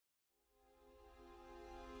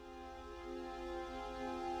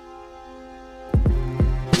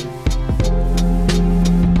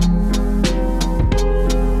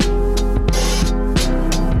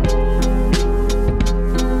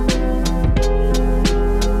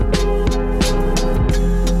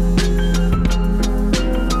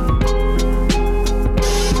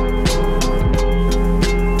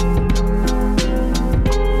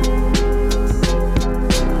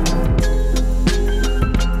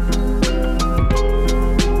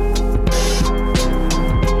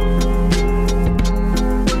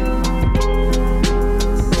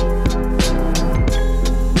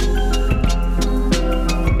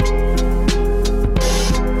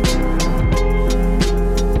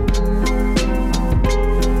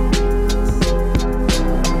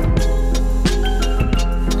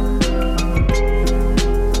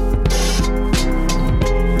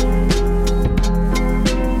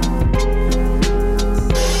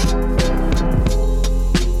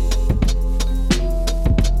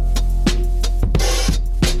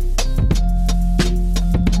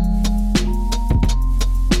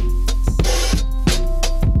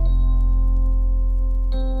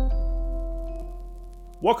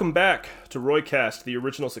Welcome back to Roycast, the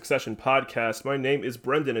original Succession podcast. My name is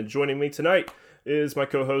Brendan, and joining me tonight is my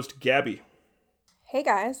co-host, Gabby. Hey,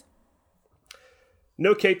 guys.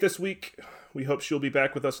 No Kate this week. We hope she'll be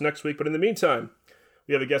back with us next week, but in the meantime,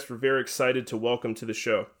 we have a guest we're very excited to welcome to the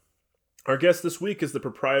show. Our guest this week is the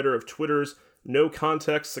proprietor of Twitter's No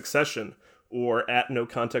Context Succession, or at No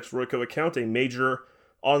Context Royco account, a major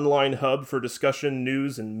online hub for discussion,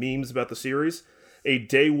 news, and memes about the series. A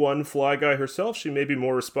day one fly guy herself, she may be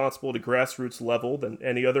more responsible to grassroots level than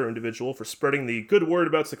any other individual for spreading the good word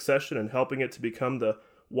about Succession and helping it to become the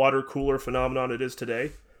water cooler phenomenon it is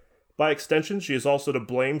today. By extension, she is also to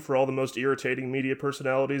blame for all the most irritating media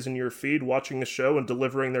personalities in your feed watching the show and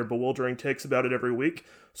delivering their bewildering takes about it every week.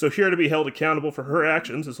 So here to be held accountable for her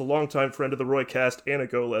actions is a longtime friend of the Roycast, Anna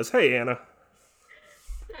Golez. Hey, Anna.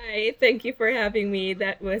 Hi, thank you for having me.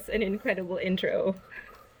 That was an incredible intro.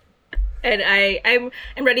 And I'm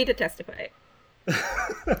ready to testify.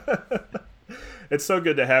 It's so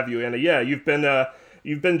good to have you, Anna. Yeah, you've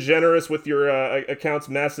been generous with your account's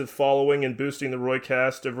massive following and boosting the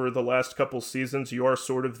Roycast over the last couple seasons. You are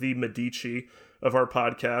sort of the Medici of our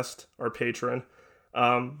podcast, our patron.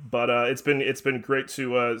 But it's been great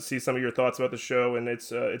to see some of your thoughts about the show, and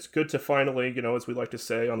it's good to finally, as we like to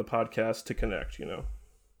say on the podcast, to connect.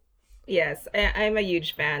 Yes, I'm a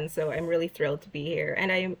huge fan, so I'm really thrilled to be here,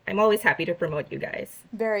 and I'm always happy to promote you guys.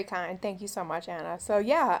 Very kind. Thank you so much, Anna. So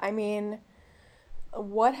yeah, I mean,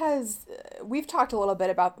 we've talked a little bit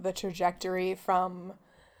about the trajectory from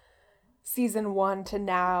season 1 to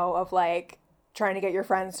now of like trying to get your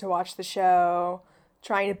friends to watch the show,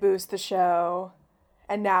 trying to boost the show,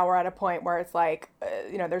 and now we're at a point where it's like,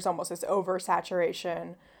 there's almost this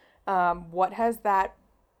oversaturation. What has that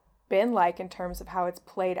been like in terms of how it's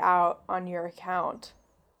played out on your account?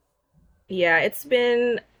 Yeah, it's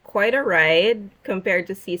been quite a ride compared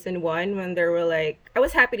to season 1 when there were I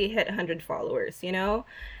was happy to hit 100 followers, and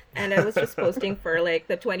I was just posting for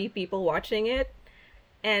the 20 people watching it,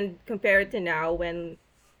 and compared to now when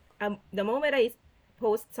the moment I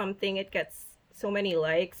post something, it gets so many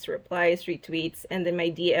likes, replies, retweets, and then my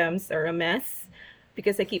DMs are a mess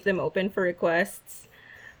because I keep them open for requests.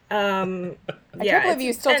 I can't believe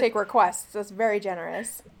you still take requests. That's very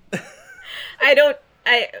generous. To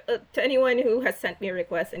anyone who has sent me a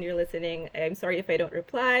request and you're listening, I'm sorry if I don't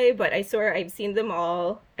reply, but I swear I've seen them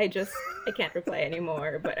all. I can't reply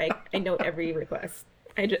anymore, but I note every request.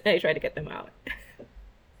 I try to get them out.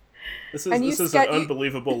 This is an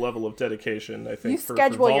unbelievable level of dedication, I think, for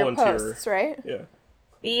schedule volunteer. Your posts, right? Yeah.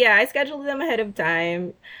 Yeah, I schedule them ahead of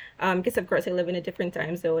time, because of course I live in a different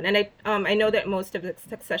time zone, and I know that most of the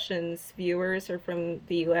Succession's viewers are from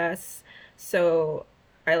the U.S., so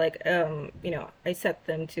I I set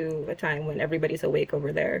them to a time when everybody's awake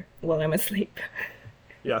over there while I'm asleep.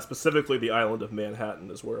 Yeah, specifically the island of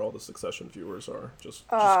Manhattan is where all the Succession viewers are. Just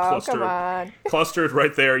clustered, come on. Clustered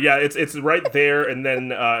right there. Yeah, it's right there, and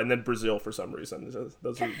then Brazil for some reason.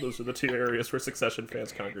 Those are the two areas where Succession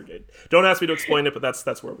fans congregate. Don't ask me to explain it, but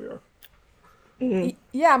that's where we are. Mm-hmm.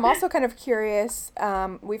 Yeah, I'm also kind of curious.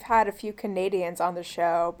 We've had a few Canadians on the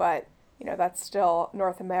show, but that's still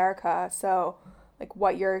North America. So,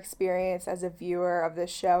 what your experience as a viewer of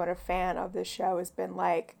this show and a fan of this show has been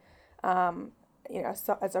like.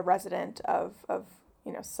 So, as a resident of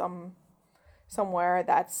somewhere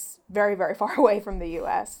that's very, very far away from the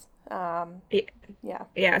U.S.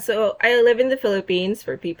 Yeah. So I live in the Philippines,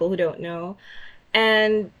 for people who don't know,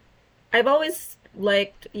 and I've always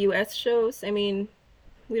liked U.S. shows. I mean,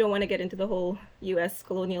 we don't want to get into the whole U.S.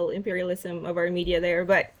 colonial imperialism of our media there,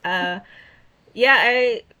 but I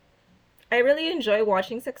really enjoy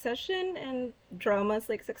watching Succession and dramas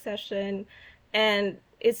like Succession, and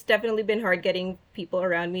it's definitely been hard getting people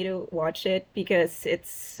around me to watch it because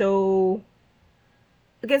the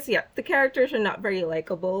characters are not very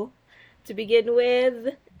likable to begin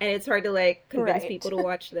with, and it's hard to convince people to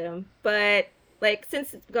watch them. But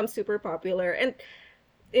since it's become super popular, and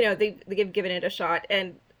they've given it a shot,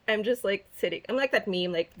 and I'm just sitting. I'm like that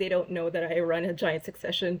meme, they don't know that I run a giant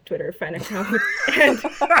Succession Twitter fan account, and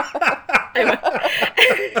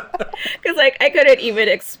because I couldn't even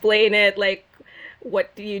explain it.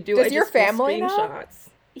 What do you do? Does your family know?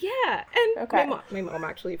 Yeah, and okay. My mom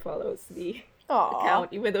actually follows the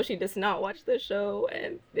account, even though she does not watch the show,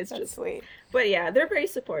 and it's That's just sweet. But yeah, they're very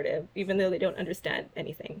supportive, even though they don't understand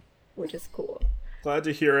anything, which is cool. Glad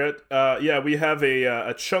to hear it. We have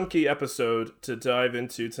a chunky episode to dive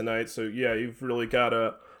into tonight, so yeah, you've really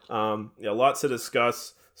got lots to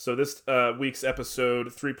discuss. So this week's episode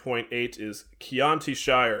 3.8 is Chianti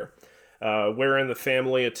Shire, wherein the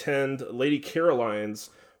family attend Lady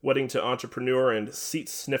Caroline's wedding to entrepreneur and seat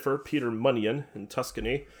sniffer Peter Munyon in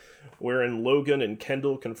Tuscany, wherein Logan and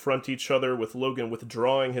Kendall confront each other, with Logan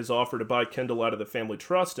withdrawing his offer to buy Kendall out of the family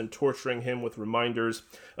trust and torturing him with reminders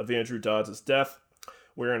of Andrew Dodds' death,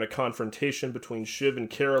 wherein a confrontation between Shiv and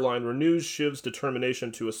Caroline renews Shiv's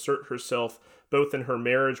determination to assert herself both in her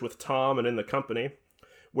marriage with Tom and in the company,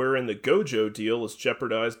 wherein the Gojo deal is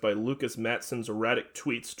jeopardized by Lucas Matsson's erratic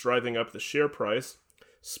tweets driving up the share price,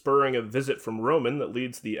 spurring a visit from Roman that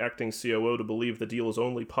leads the acting COO to believe the deal is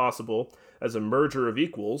only possible as a merger of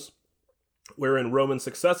equals, wherein Roman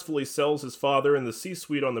successfully sells his father in the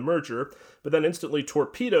C-suite on the merger, but then instantly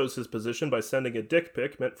torpedoes his position by sending a dick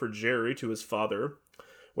pic meant for Jerry to his father,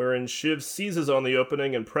 wherein Shiv seizes on the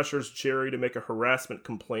opening and pressures Jerry to make a harassment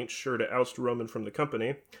complaint sure to oust Roman from the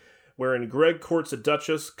company, wherein Greg courts a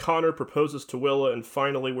duchess, Connor proposes to Willa, and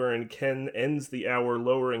finally wherein Ken ends the hour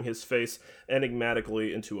lowering his face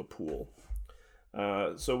enigmatically into a pool.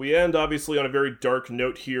 So we end, obviously, on a very dark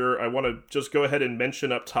note here. I want to just go ahead and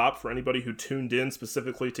mention up top, for anybody who tuned in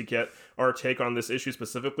specifically to get our take on this issue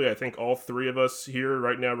specifically, I think all three of us here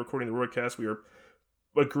right now recording the broadcast,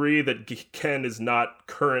 agree that Ken is not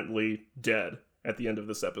currently dead at the end of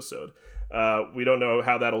this episode. We don't know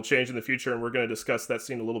how that'll change in the future, and we're going to discuss that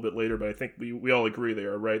scene a little bit later, but I think we all agree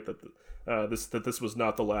there, right? That this was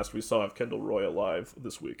not the last we saw of Kendall Roy alive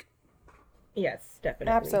this week. Yes,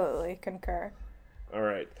 definitely. Absolutely, concur. All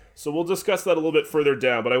right, so we'll discuss that a little bit further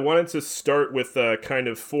down, but I wanted to start with a kind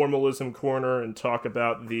of formalism corner and talk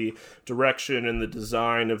about the direction and the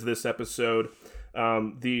design of this episode.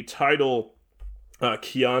 The title,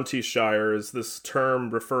 Chianti Shire, is this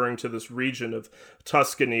term referring to this region of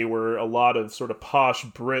Tuscany where a lot of sort of posh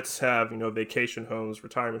Brits have, vacation homes,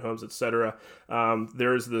 retirement homes, etc.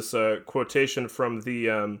 There's this quotation from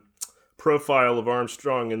the profile of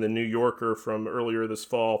Armstrong in the New Yorker from earlier this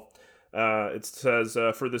fall. It says,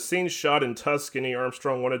 for the scene shot in Tuscany,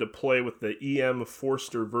 Armstrong wanted to play with the E.M.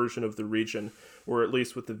 Forster version of the region, or at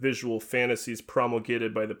least with the visual fantasies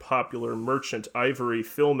promulgated by the popular Merchant Ivory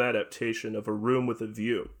film adaptation of A Room with a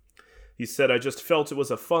View. He said, I just felt it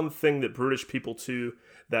was a fun thing that British people too,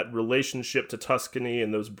 that relationship to Tuscany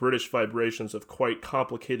and those British vibrations of quite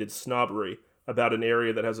complicated snobbery about an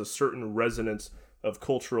area that has a certain resonance of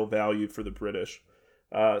cultural value for the British.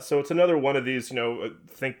 So it's another one of these,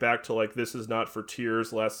 think back to like This Is Not for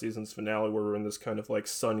Tears, last season's finale, where we're in this kind of like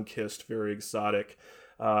sun-kissed, very exotic,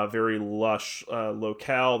 very lush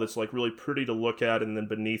locale that's like really pretty to look at, and then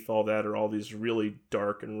beneath all that are all these really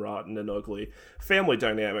dark and rotten and ugly family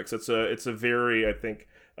dynamics. It's a very, I think,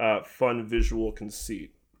 fun visual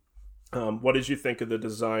conceit. What did you think of the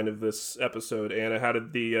design of this episode, Anna? How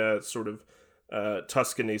did the sort of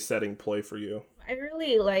Tuscany setting play for you? I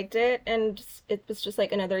really liked it, and it was just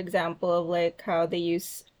like another example of like how they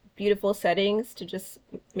use beautiful settings to just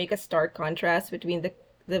make a stark contrast between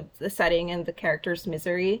the setting and the character's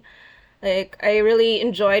misery. Like, I really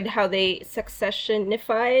enjoyed how they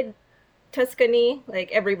successionified Tuscany.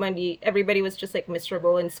 Like, everybody was just like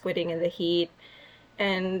miserable and squitting in the heat,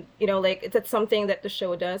 and that's something that the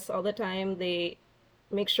show does all the time. They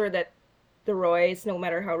make sure that the Roys, no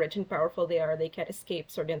matter how rich and powerful they are, they can't escape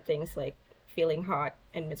certain things like feeling hot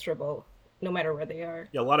and miserable no matter where they are.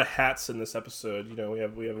 Yeah, a lot of hats in this episode. We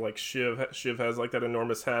have like Shiv has like that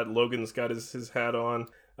enormous hat. Logan's got his hat on.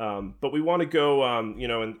 But we want to go,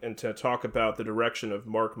 and to talk about the direction of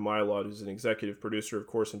Mark Mylod, who's an executive producer, of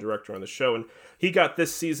course, and director on the show. And he got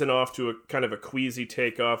this season off to a kind of a queasy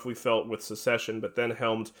takeoff, we felt, with Secession, but then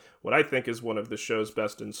helmed what I think is one of the show's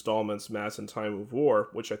best installments, Mass in Time of War,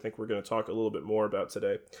 which I think we're going to talk a little bit more about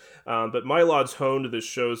today. But Mylod's honed this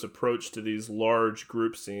show's approach to these large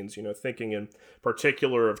group scenes, thinking in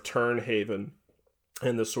particular of Turnhaven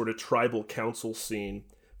and the sort of tribal council scene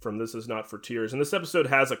from This Is Not for Tears. And this episode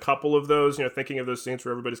has a couple of those, thinking of those scenes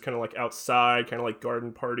where everybody's kind of like outside, kind of like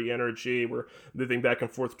garden party energy. We're moving back and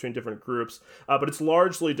forth between different groups. But it's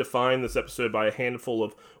largely defined, this episode, by a handful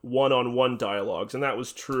of one-on-one dialogues. And that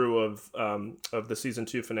was true of the season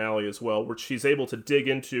 2 finale as well, which she's able to dig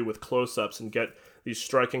into with close-ups and get these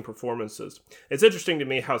striking performances. It's interesting to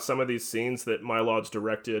me how some of these scenes that Mylod's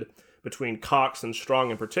directed between Cox and Strong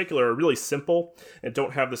in particular are really simple and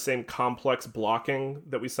don't have the same complex blocking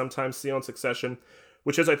that we sometimes see on Succession,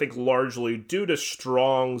 which is, I think, largely due to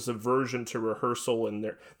Strong's aversion to rehearsal,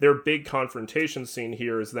 and their big confrontation scene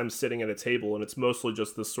here is them sitting at a table, and it's mostly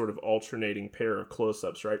just this sort of alternating pair of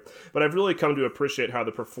close-ups, right? But I've really come to appreciate how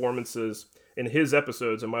the performances in his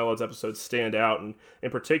episodes and Mylod's episodes stand out. And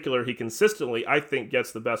in particular, he consistently, I think,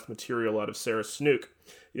 gets the best material out of Sarah Snook.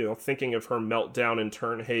 You know, thinking of her meltdown in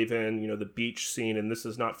Turnhaven, you know, the beach scene, and This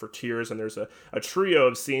Is Not for Tears. And there's a trio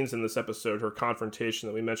of scenes in this episode, her confrontation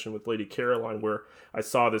that we mentioned with Lady Caroline, where I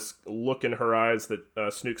saw this look in her eyes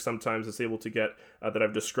that Snook sometimes is able to get, that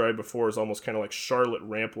I've described before, is almost kind of like Charlotte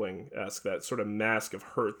Rampling-esque, that sort of mask of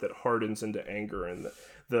hurt that hardens into anger. And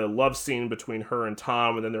the love scene between her and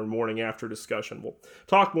Tom, and then their morning after discussion. We'll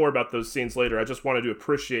talk more about those scenes later. I just wanted to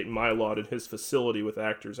appreciate Mylod and his facility with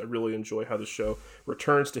actors. I really enjoy how the show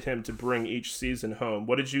returns to him to bring each season home.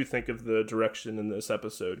 What did you think of the direction in this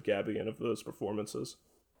episode, Gabby, and of those performances?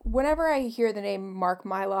 Whenever I hear the name Mark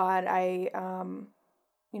Mylod, I,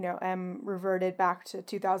 am reverted back to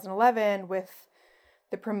 2011 with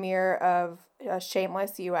the premiere of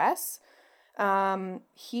Shameless US.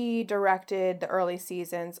 He directed the early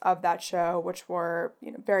seasons of that show, which were,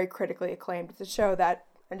 very critically acclaimed. It's a show that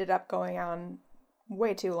ended up going on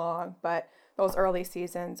way too long, but those early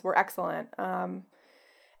seasons were excellent.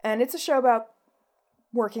 And it's a show about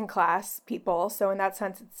working class people, so in that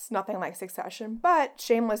sense, it's nothing like Succession. But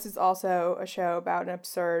Shameless is also a show about an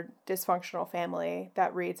absurd, dysfunctional family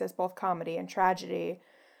that reads as both comedy and tragedy.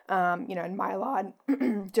 And Mylod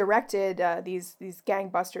directed these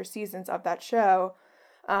gangbuster seasons of that show,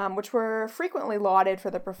 which were frequently lauded for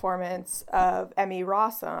the performance of Emmy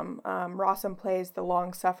Rossum. Rossum plays the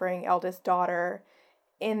long-suffering eldest daughter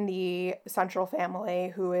in the central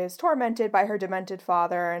family who is tormented by her demented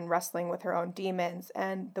father and wrestling with her own demons.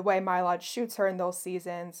 And the way Mylod shoots her in those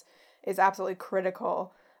seasons is absolutely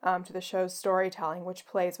critical to the show's storytelling, which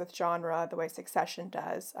plays with genre the way Succession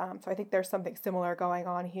does. So I think there's something similar going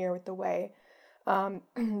on here with the way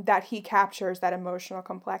that he captures that emotional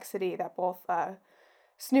complexity that both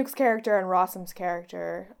Snook's character and Rossum's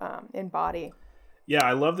character embody. Yeah,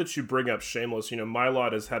 I love that you bring up Shameless.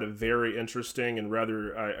 Mylod has had a very interesting and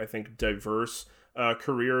rather, I think, diverse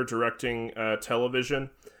career directing television.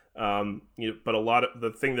 But a lot of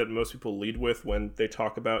the thing that most people lead with when they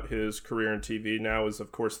talk about his career in TV now is,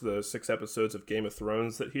 of course, the 6 episodes of Game of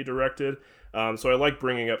Thrones that he directed. So I like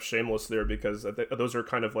bringing up Shameless there because those are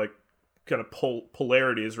kind of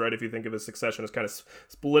polarities, right? If you think of his Succession as kind of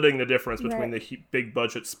splitting the difference between the big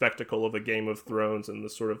budget spectacle of a Game of Thrones and the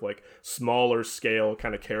sort of like smaller scale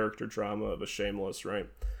kind of character drama of a Shameless, right?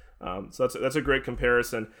 So that's a great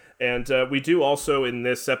comparison. And we do also in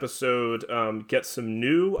this episode get some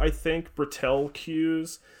new, I think, Britell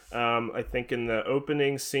cues. I think in the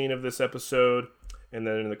opening scene of this episode, and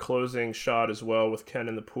then in the closing shot as well with Ken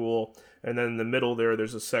in the pool. And then in the middle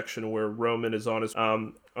there's a section where Roman is on his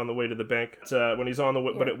on the way to the bank. When he's on the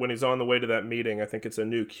way, but when he's on the way to that meeting, I think it's a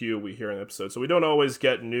new cue we hear in the episode. So we don't always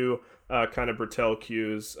get new kind of Britell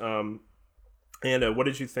cues. And what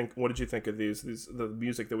did you think? What did you think of these the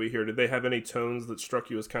music that we hear? Did they have any tones that struck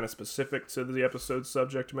you as kind of specific to the episode's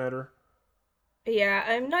subject matter? Yeah,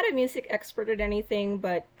 I'm not a music expert or anything,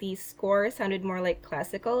 but the score sounded more like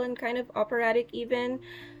classical and kind of operatic even.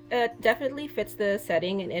 It definitely fits the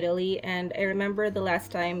setting in Italy, and I remember the last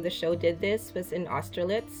time the show did this was in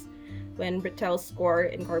Austerlitz, when Britell's score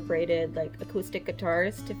incorporated like acoustic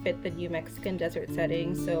guitars to fit the New Mexican desert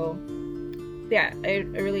setting. So yeah, I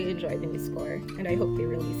really enjoyed the new score, and I hope they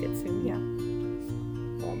release it soon. Yeah.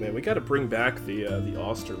 Oh man, we got to bring back the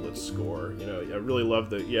Austerlitz score. I really love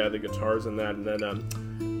the guitars in that, and then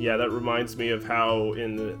that reminds me of how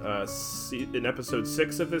in episode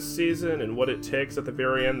 6 of this season and What It Takes at the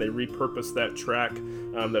very end, they repurposed that track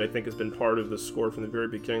that I think has been part of the score from the very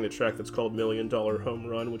beginning. The track that's called $1 Million Home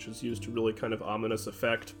Run, which is used to really kind of ominous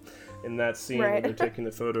effect in that scene when they're taking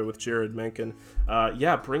the photo with Jared Menken.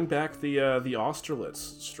 Bring back the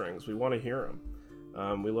Austerlitz strings. We want to hear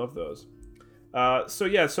them. We love those.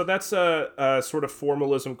 So that's a sort of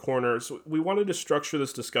formalism corner. So we wanted to structure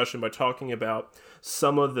this discussion by talking about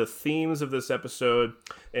some of the themes of this episode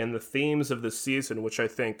and the themes of this season, which I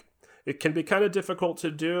think it can be kind of difficult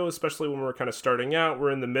to do, especially when we're kind of starting out.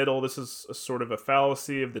 We're in the middle. This is a sort of a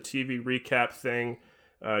fallacy of the TV recap thing.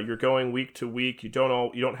 You're going week to week. You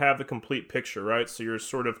don't have the complete picture, right? So you're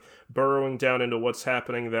sort of burrowing down into what's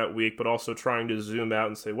happening that week, but also trying to zoom out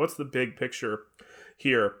and say, what's the big picture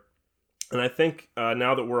here? And I think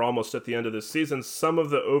now that we're almost at the end of this season, some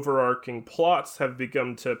of the overarching plots have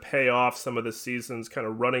begun to pay off some of the season's kind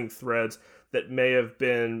of running threads that may have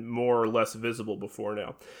been more or less visible before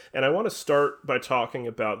now. And I want to start by talking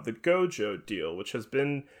about the Gojo deal, which has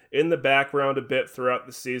been in the background a bit throughout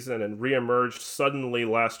the season and reemerged suddenly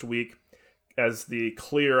last week as the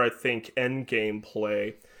clear, I think, endgame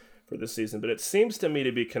play for the season. But it seems to me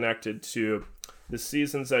to be connected to the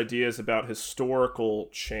season's ideas about historical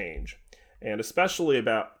change. and especially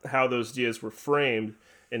about how those ideas were framed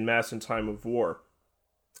in Mass and Time of War.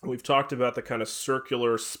 We've talked about the kind of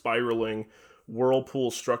circular, spiraling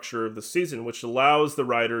whirlpool structure of the season, which allows the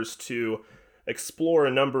writers to explore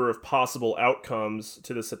a number of possible outcomes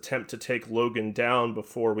to this attempt to take Logan down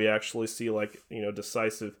before we actually see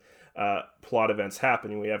decisive plot events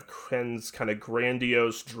happening. We have Ken's kind of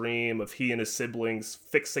grandiose dream of he and his siblings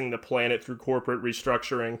fixing the planet through corporate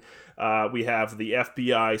restructuring. We have the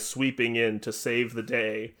FBI sweeping in to save the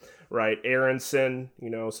day, right? Aronson,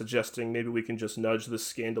 suggesting maybe we can just nudge this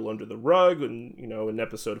scandal under the rug. And, in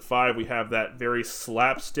episode 5, we have that very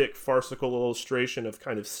slapstick, farcical illustration of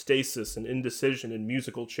kind of stasis and indecision in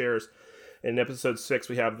musical chairs. In episode 6,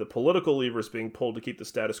 we have the political levers being pulled to keep the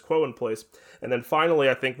status quo in place. And then finally,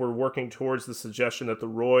 I think we're working towards the suggestion that the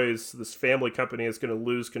Roys, this family company, is going to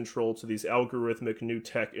lose control to these algorithmic new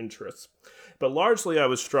tech interests. But largely, I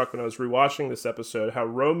was struck when I was rewatching this episode how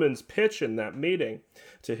Roman's pitch in that meeting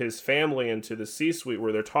to his family and to the C-suite,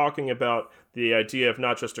 where they're talking about the idea of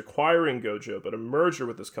not just acquiring Gojo, but a merger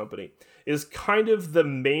with this company, is kind of the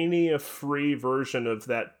mania-free version of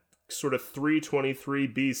that sort of 323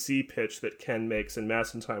 BC pitch that Ken makes in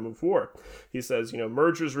Mass and Time of War. He says,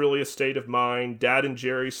 merger's really a state of mind. Dad and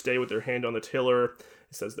Jerry stay with their hand on the tiller.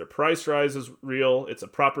 He says their price rise is real. It's a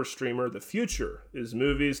proper streamer. The future is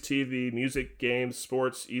movies, TV, music, games,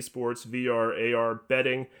 sports, esports, VR, AR,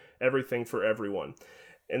 betting, everything for everyone.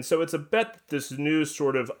 And so it's a bet that this new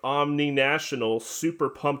sort of omni-national, super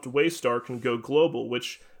pumped Waystar can go global,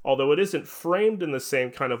 which, although it isn't framed in the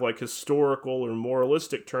same kind of like historical or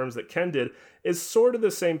moralistic terms that Ken did, is sort of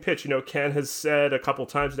the same pitch. Ken has said a couple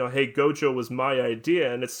times now, hey, Gojo was my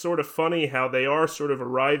idea. And it's sort of funny how they are sort of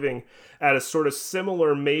arriving at a sort of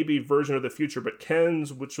similar maybe version of the future, but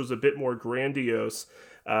Ken's, which was a bit more grandiose,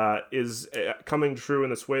 is coming true in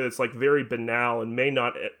this way that's like very banal and may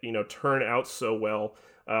not, turn out so well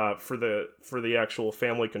for the actual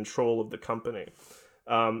family control of the company.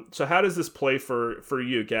 So how does this play for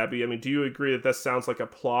you, Gabby? I mean, do you agree that sounds like a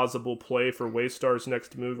plausible play for Waystar's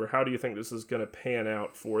next move, or how do you think this is going to pan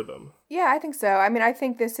out for them? Yeah, I think so. I mean, I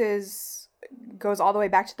think this goes all the way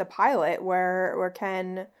back to the pilot where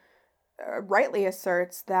Ken rightly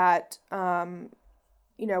asserts that, Waystar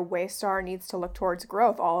needs to look towards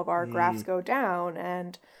growth. All of our graphs go down,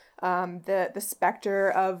 and the specter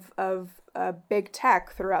of big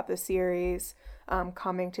tech throughout the series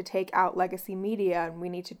coming to take out legacy media, and we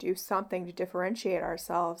need to do something to differentiate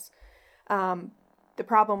ourselves. The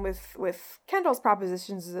problem with Kendall's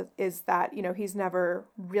propositions is that, he's never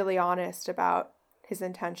really honest about his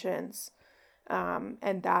intentions,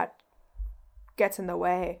 and that gets in the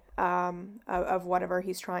way of whatever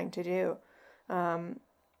he's trying to do.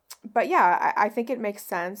 But yeah, I think it makes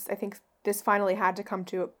sense. I think this finally had to come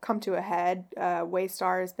to a head.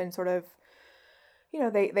 Waystar has been sort of,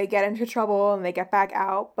 they get into trouble and they get back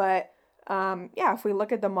out. But if we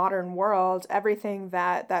look at the modern world, everything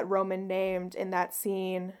that Roman named in that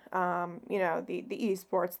scene, the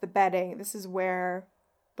esports, the betting, this is where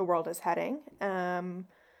the world is heading. I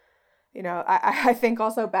think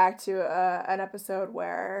also back to an episode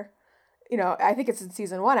where, I think it's in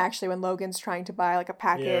season 1 actually, when Logan's trying to buy like a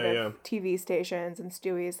packet of TV stations, and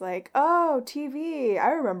Stewie's like, "Oh, TV,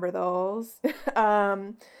 I remember those."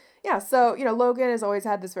 So Logan has always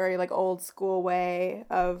had this very like old school way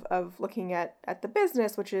of looking at the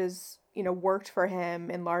business, which is worked for him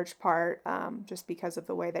in large part just because of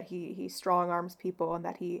the way that he strong arms people, and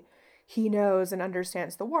that he knows and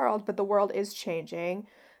understands the world. But the world is changing.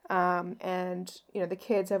 And the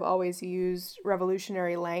kids have always used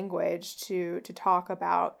revolutionary language to talk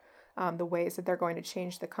about the ways that they're going to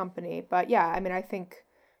change the company. But yeah, I mean, I think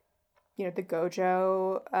the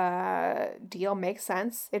Gojo deal makes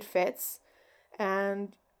sense. It fits,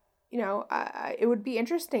 and it would be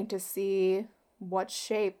interesting to see what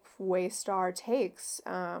shape Waystar takes.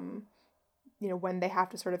 When they have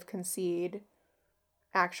to sort of concede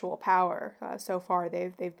actual power. So far,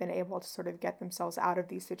 they've been able to sort of get themselves out of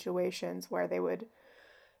these situations where they would,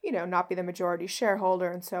 not be the majority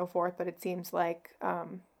shareholder and so forth. But it seems like,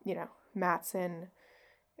 Matsson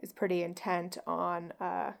is pretty intent on,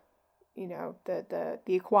 the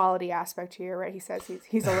equality aspect here, right? He says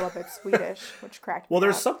he's a little bit Swedish, which cracked me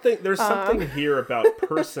there's up. something here about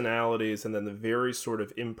personalities, and then the very sort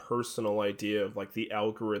of impersonal idea of like the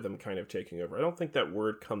algorithm kind of taking over. I don't think that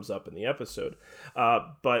word comes up in the episode,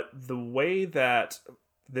 but the way that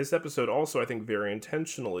this episode also, I think, very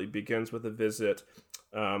intentionally begins with a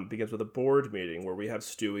board meeting where we have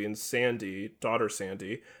Stewie and daughter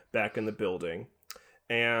Sandy, back in the building.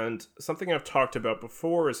 And something I've talked about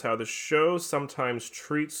before is how the show sometimes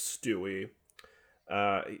treats Stewie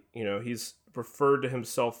He's referred to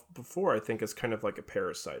himself before, I think, as kind of like a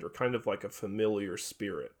parasite or kind of like a familiar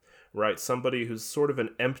spirit, right? Somebody who's sort of an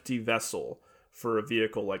empty vessel for a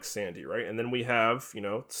vehicle like Sandy, right? And then we have,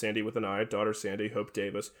 Sandy with an I, daughter Sandy, Hope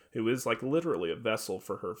Davis, who is like literally a vessel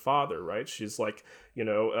for her father, right? She's like,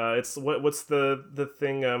 it's what's the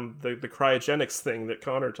thing, the cryogenics thing that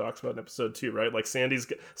Connor talks about in episode 2, right? Like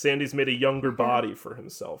Sandy's made a younger body for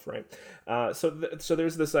himself, right? So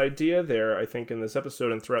there's this idea there, I think, in this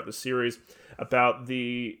episode and throughout the series about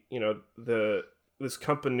this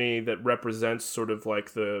company that represents sort of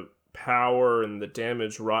like the power and the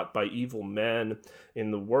damage wrought by evil men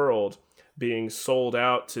in the world being sold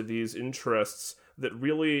out to these interests that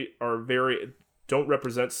really don't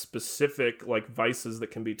represent specific like vices that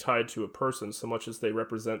can be tied to a person so much as they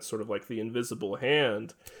represent sort of like the invisible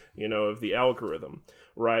hand, of the algorithm,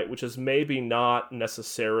 right? Which is maybe not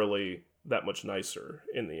necessarily that much nicer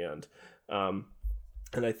in the end.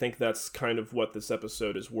 And I think that's kind of what this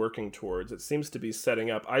episode is working towards. It seems to be setting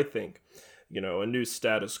up, I think, a new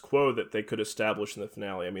status quo that they could establish in the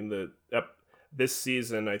finale. I mean, this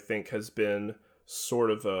season, I think, has been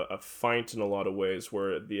sort of a feint in a lot of ways,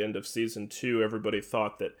 where at the end of season 2, everybody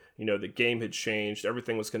thought that, the game had changed,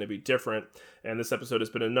 everything was going to be different. And this episode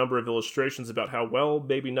has been a number of illustrations about how, well,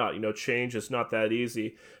 maybe not, change is not that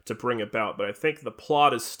easy to bring about. But I think the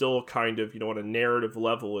plot is still kind of, on a narrative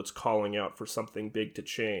level, it's calling out for something big to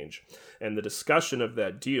change. And the discussion of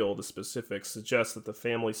that deal, the specifics, suggests that the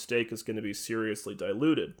family stake is going to be seriously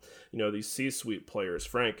diluted. These C-suite players,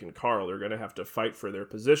 Frank and Carl, are going to have to fight for their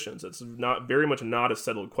positions. It's not very much not a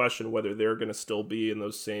settled question whether they're going to still be in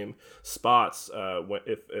those same spots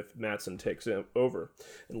if Matsson takes over.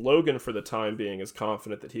 And Logan, for the time being, is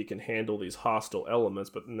confident that he can handle these hostile elements,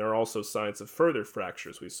 but there are also signs of further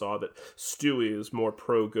fractures. We saw that Stewie is more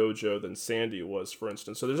pro-Gojo than Sandy was, for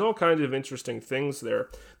instance. So there's all kinds of interesting things there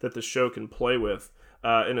that the show can play with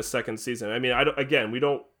in a second season. I mean, I don't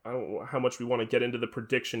know how much we want to get into the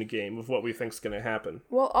prediction game of what we think is going to happen.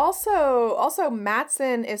 Well, also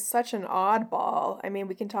Matsson is such an oddball. I mean,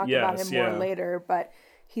 we can talk about him more later, but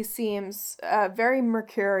he seems very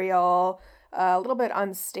mercurial, a little bit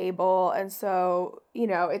unstable, and so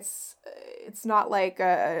it's not like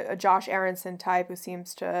a Josh Aronson type who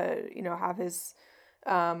seems to have his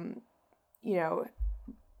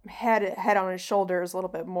head on his shoulders a little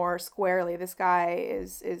bit more squarely. This guy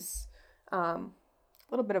is a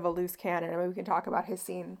little bit of a loose cannon. I mean, we can talk about his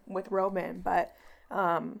scene with Roman, but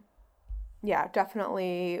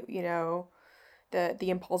definitely the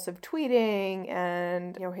impulsive tweeting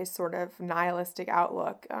and his sort of nihilistic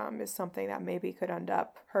outlook is something that maybe could end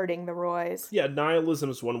up hurting the Roys. Yeah, nihilism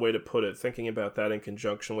is one way to put it. Thinking about that in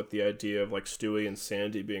conjunction with the idea of like Stewie and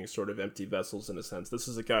Sandy being sort of empty vessels in a sense. This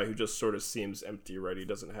is a guy who just sort of seems empty, right? He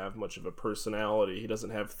doesn't have much of a personality. He doesn't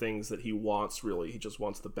have things that he wants really. He just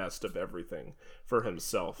wants the best of everything for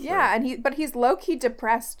himself. Yeah, right? But he's low key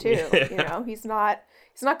depressed too. Yeah. He's not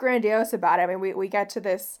grandiose about it. I mean, we get to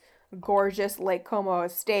this gorgeous Lake Como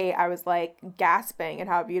estate. I was like gasping at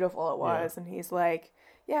how beautiful it was, and he's like,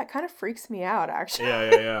 yeah, it kind of freaks me out actually.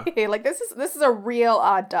 Yeah. Like this is a real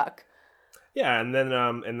odd duck. Yeah, and then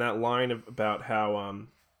in that line about how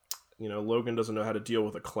Logan doesn't know how to deal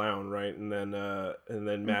with a clown, right? And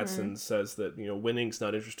then Matsson says that winning's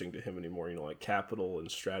not interesting to him anymore. Like capital and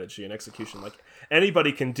strategy and execution, like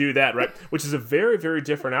anybody can do that, right? Which is a very, very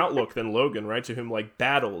different outlook than Logan, right? To whom like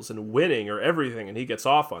battles and winning are everything, and he gets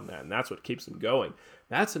off on that, and that's what keeps him going.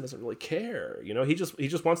 Matsson doesn't really care, he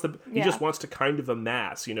just wants to kind of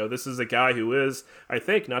amass. This is a guy who is, I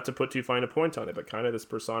think, not to put too fine a point on it, but kind of this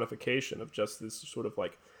personification of just this sort of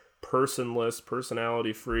like personless,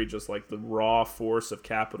 personality-free, just like the raw force of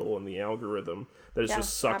capital and the algorithm that is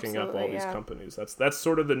just sucking up all these companies. That's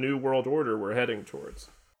sort of the new world order we're heading towards.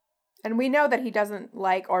 And we know that he doesn't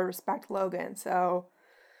like or respect Logan, so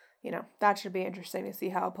that should be interesting to see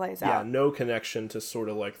how it plays out. Yeah, no connection to sort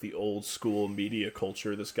of like the old school media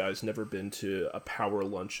culture. This guy's never been to a power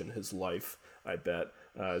lunch in his life, I bet.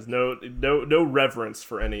 No reverence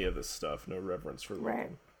for any of this stuff. No reverence for Logan.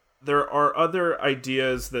 Right. There are other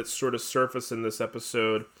ideas that sort of surface in this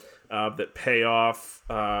episode that pay off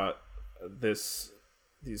these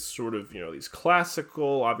sort of, these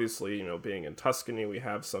classical, obviously, being in Tuscany, we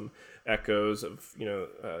have some echoes of,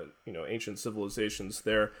 ancient civilizations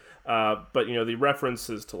there. But, the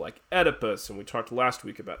references to like Oedipus, and we talked last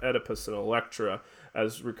week about Oedipus and Electra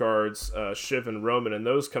as regards Shiv and Roman, and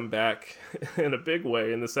those come back in a big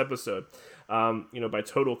way in this episode. By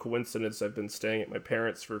total coincidence, I've been staying at my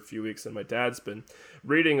parents' for a few weeks, and my dad's been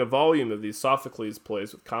reading a volume of these Sophocles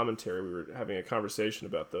plays with commentary. We were having a conversation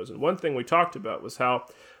about those, and one thing we talked about was how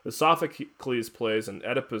the Sophocles plays, and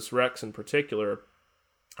Oedipus Rex in particular,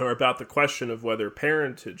 are about the question of whether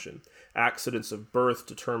parentage and accidents of birth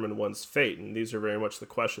determine one's fate. And these are very much the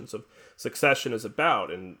questions of succession is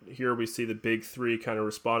about. And here we see the big three kind of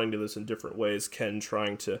responding to this in different ways. Ken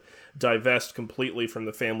trying to divest completely from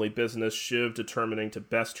the family business, Shiv determining to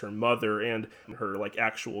best her mother and her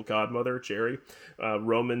actual godmother, Jerry.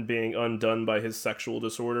 Roman being undone by his sexual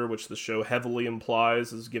disorder, which the show heavily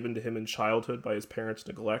implies is given to him in childhood by his parents'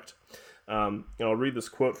 neglect. I'll read this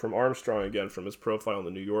quote from Armstrong again from his profile in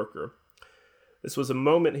The New Yorker. This was a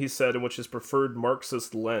moment, he said, in which his preferred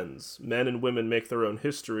Marxist lens, men and women make their own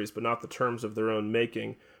histories, but not the terms of their own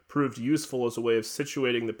making, proved useful as a way of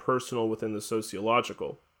situating the personal within the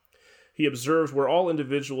sociological. He observed, we're all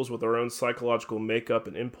individuals with our own psychological makeup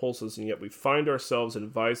and impulses, and yet we find ourselves in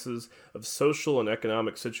vices of social and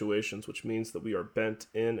economic situations, which means that we are bent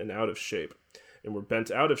in and out of shape. And we're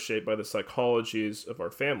bent out of shape by the psychologies of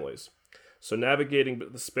our families. So navigating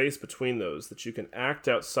the space between those, that you can act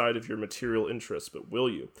outside of your material interests, but will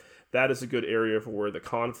you? That is a good area for where the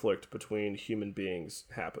conflict between human beings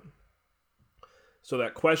happen. So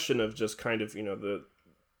that question of just kind of, the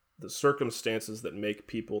circumstances that make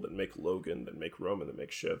people, that make Logan, that make Roman, that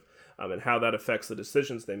make Shiv, and how that affects the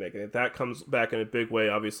decisions they make. And that comes back in a big way,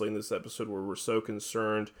 obviously, in this episode where we're so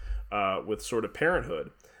concerned with sort of parenthood.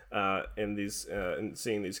 And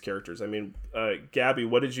seeing these characters. Gabby,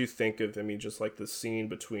 what did you think of, just like the scene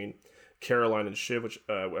between Caroline and Shiv, which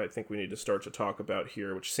I think we need to start to talk about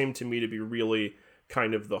here, which seemed to me to be really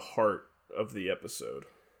kind of the heart of the episode.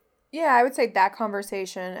 Yeah, I would say that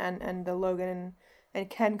conversation and the Logan and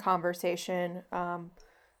Ken conversation,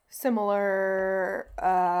 similar,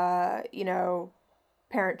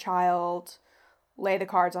 parent-child, lay the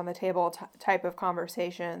cards on the table type of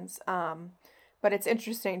conversations. But it's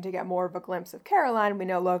interesting to get more of a glimpse of Caroline. We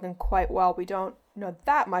know Logan quite well. We don't know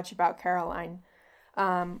that much about Caroline.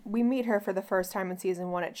 We meet her for the first time in season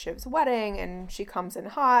 1 at Shiv's wedding, and she comes in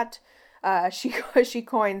hot. She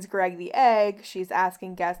coins Greg the egg. She's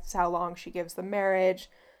asking guests how long she gives the marriage.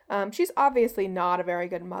 She's obviously not a very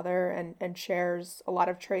good mother and shares a lot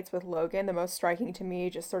of traits with Logan. The most striking to me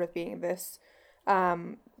just sort of being this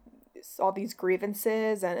all these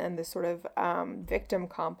grievances and this sort of victim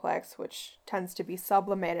complex, which tends to be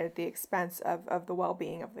sublimated at the expense of the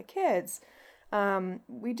well-being of the kids.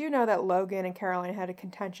 We do know that Logan and Caroline had a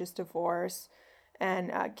contentious divorce,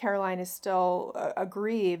 and Caroline is still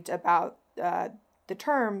aggrieved about the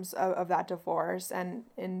terms of that divorce. And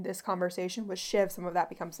in this conversation with Shiv, some of that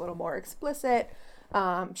becomes a little more explicit.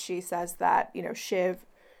 She says that, Shiv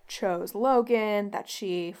chose Logan, that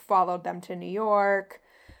she followed them to New York.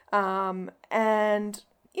 As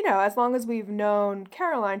long as we've known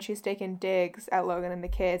Caroline, she's taken digs at Logan and the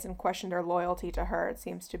kids and questioned their loyalty to her. It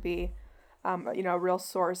seems to be, a real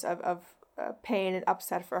source of pain and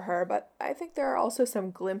upset for her. But I think there are also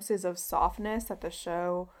some glimpses of softness that the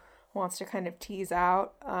show wants to kind of tease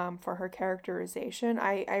out for her characterization.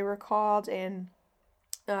 I recalled in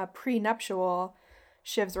Prenuptial,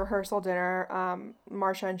 Shiv's rehearsal dinner,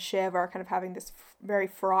 Marcia and Shiv are kind of having this very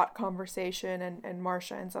fraught conversation, and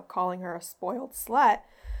Marcia ends up calling her a spoiled slut.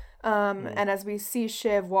 And as we see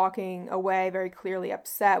Shiv walking away, very clearly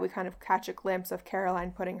upset, we kind of catch a glimpse of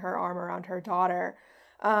Caroline putting her arm around her daughter.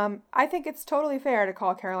 I think it's totally fair to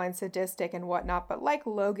call Caroline sadistic and whatnot, but like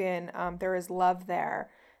Logan, there is love there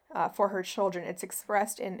for her children. It's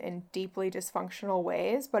expressed in deeply dysfunctional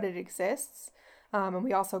ways, but it exists. And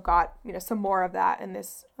we also got, some more of that in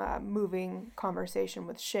this moving conversation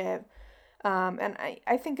with Shiv. And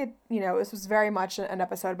I think this was very much an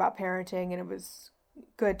episode about parenting, and it was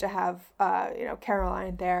good to have,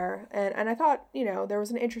 Caroline there. And I thought, there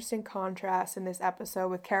was an interesting contrast in this episode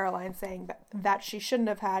with Caroline saying that she shouldn't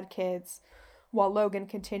have had kids, while Logan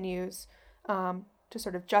continues to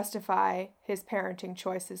sort of justify his parenting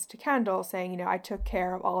choices to Kendall, saying, I took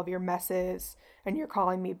care of all of your messes and you're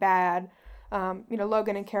calling me bad.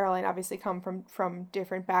 Logan and Caroline obviously come from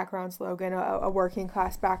different backgrounds. Logan, a working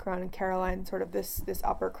class background, and Caroline sort of this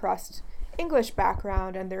upper crust English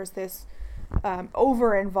background. And there's this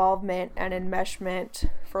over involvement and enmeshment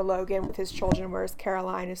for Logan with his children, whereas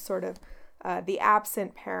Caroline is sort of the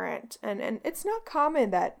absent parent. And it's not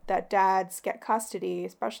common that dads get custody,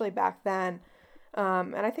 especially back then.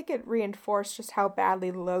 And I think it reinforced just how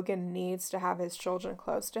badly Logan needs to have his children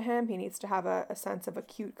close to him. He needs to have a sense of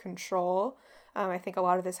acute control. I think a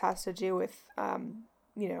lot of this has to do with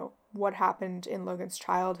what happened in Logan's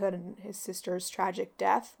childhood and his sister's tragic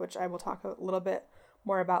death, which I will talk a little bit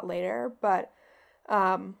more about later. But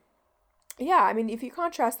yeah, I mean, if you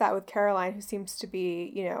contrast that with Caroline, who seems to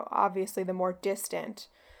be, obviously the more distant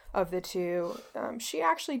of the two, she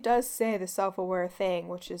actually does say the self-aware thing,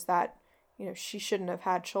 which is that, she shouldn't have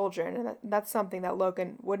had children. And that's something that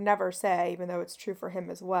Logan would never say, even though it's true for him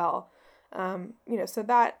as well. So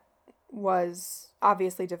that was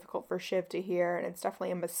obviously difficult for Shiv to hear, and it's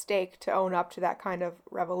definitely a mistake to own up to that kind of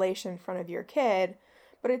revelation in front of your kid.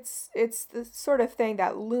 But it's the sort of thing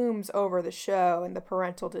that looms over the show, and the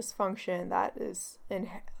parental dysfunction that is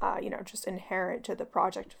just inherent to the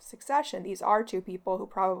project of Succession. These are two people who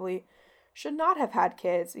probably should not have had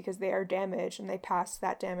kids because they are damaged, and they pass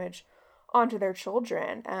that damage onto their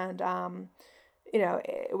children. And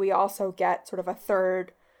we also get sort of a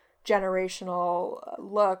third generational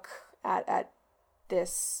look at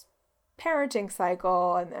this parenting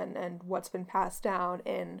cycle and what's been passed down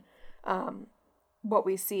in what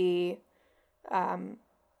we see in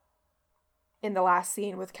the last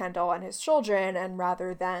scene with Kendall and his children. And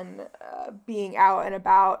rather than being out and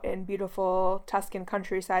about in beautiful Tuscan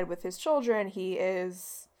countryside with his children, he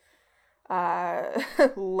is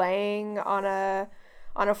laying on a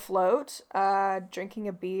float, drinking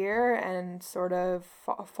a beer, and sort of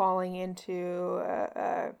falling into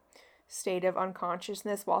a state of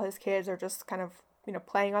unconsciousness while his kids are just kind of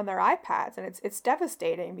playing on their iPads. And it's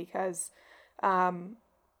devastating because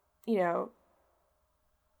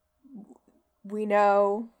we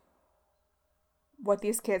know what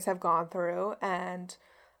these kids have gone through, and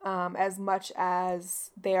as much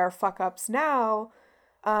as they are fuck ups now,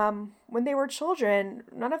 when they were children,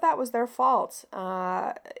 none of that was their fault.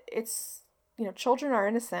 It's children are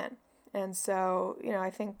innocent, and so I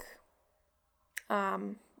think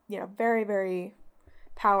very, very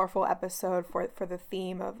powerful episode for the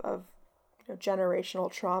theme of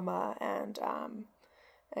generational trauma and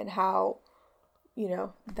how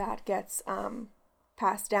that gets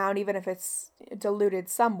passed down, even if it's diluted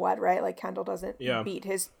somewhat, right? Like Kendall doesn't beat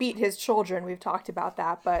his children. We've talked about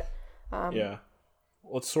that, but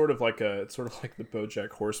well, it's sort of like the BoJack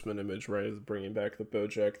Horseman image, right? Is bringing back the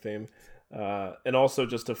BoJack theme, and also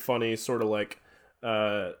just a funny sort of like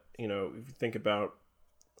if you think about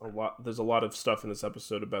there's a lot of stuff in this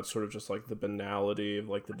episode about sort of just like the banality of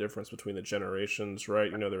like the difference between the generations,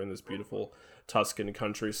 right? They're in this beautiful Tuscan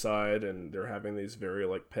countryside, and they're having these very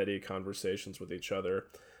like petty conversations with each other.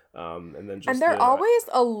 And they're always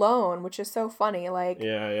alone, which is so funny. Like,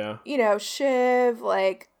 Shiv,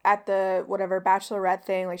 like at the whatever bachelorette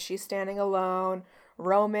thing, like she's standing alone.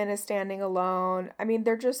 Roman is standing alone. I mean,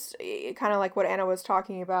 they're just kind of like what Anna was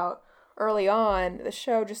talking about early on. The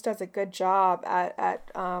show just does a good job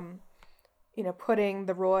at putting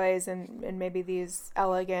the Roys in maybe these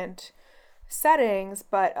elegant settings,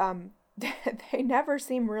 but they never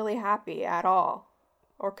seem really happy at all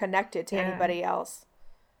or connected to anybody else.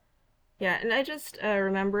 Yeah, and I just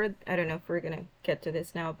remembered, I don't know if we're going to get to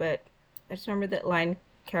this now, but I just remember that line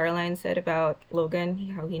Caroline said about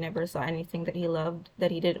Logan, how he never saw anything that he loved,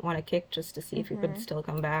 that he didn't want to kick just to see if he would still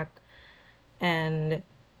come back. And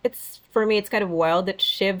for me, it's kind of wild that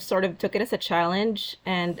Shiv sort of took it as a challenge,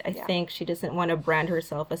 and I think she doesn't want to brand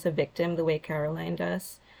herself as a victim the way Caroline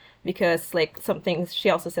does, because like something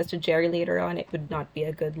she also says to Jerry later on, it would not be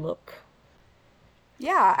a good look.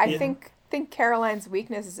 Yeah, I think Caroline's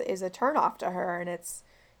weakness is a turnoff to her, and it's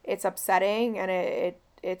upsetting, and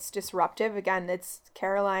it's disruptive. Again,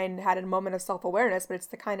 Caroline had a moment of self-awareness, but it's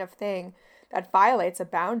the kind of thing that violates a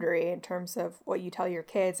boundary in terms of what you tell your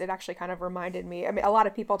kids. It actually kind of reminded me, I mean, a lot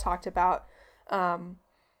of people talked about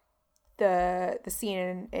the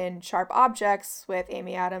scene in Sharp Objects with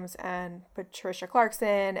Amy Adams and Patricia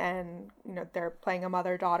Clarkson, and they're playing a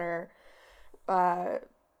mother-daughter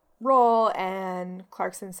role, and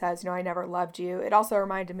Clarkson says, I never loved you. It also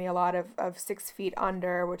reminded me a lot of 6 Feet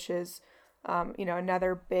Under, which is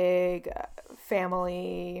another big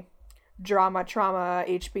family trauma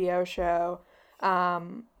HBO show,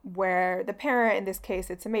 where the parent, in this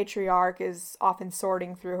case it's a matriarch, is often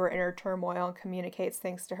sorting through her inner turmoil and communicates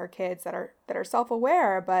things to her kids that are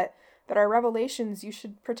self-aware, but that are revelations you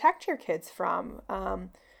should protect your kids from.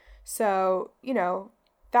 So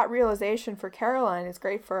that realization for Caroline is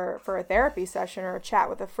great for a therapy session or a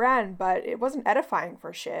chat with a friend, but it wasn't edifying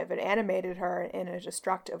for Shiv. It animated her in a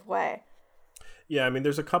destructive way. Yeah, I mean,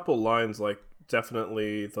 there's a couple lines, like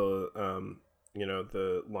definitely the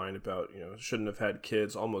the line about shouldn't have had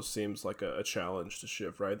kids almost seems like a challenge to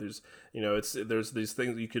Shiv, right? There's there's these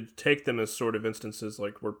things, you could take them as sort of instances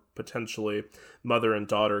like where potentially mother and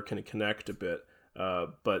daughter can connect a bit,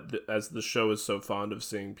 But as the show is so fond of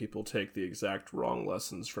seeing people take the exact wrong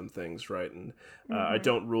lessons from things, right? And I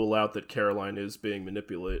don't rule out that Caroline is being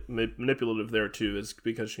manipulative there too, is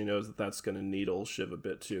because she knows that that's going to needle Shiv a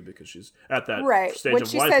bit too, because she's at that stage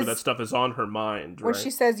of life where that stuff is on her mind. When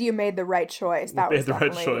she says you made the right choice, that was the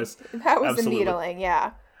right choice. That was Absolutely. The needling,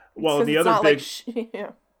 yeah. Well, the other big,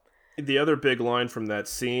 the other big line from that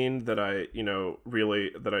scene that I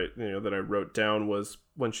wrote down was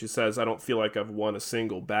when she says, "I don't feel like I've won a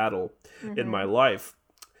single battle in my life."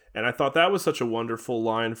 And I thought that was such a wonderful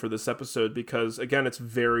line for this episode because, again, it's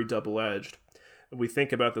very double-edged. We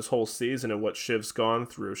think about this whole season and what Shiv's gone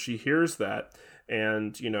through. She hears that,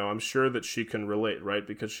 and, I'm sure that she can relate, right?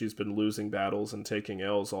 Because she's been losing battles and taking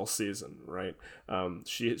L's all season, right?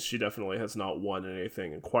 She definitely has not won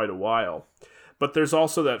anything in quite a while. But there's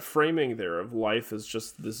also that framing there of life as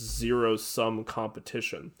just this zero-sum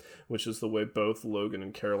competition, which is the way both Logan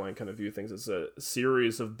and Caroline kind of view things as a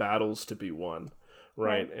series of battles to be won,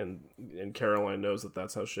 right? And Caroline knows that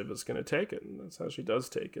that's how Shiv is going to take it, and that's how she does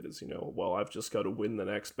take it, is, well, I've just got to win the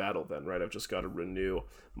next battle then, right? I've just got to renew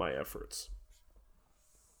my efforts.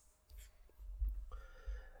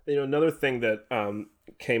 Another thing that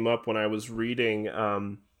came up when I was reading,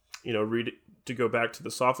 to go back to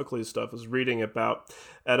the Sophocles stuff, is reading about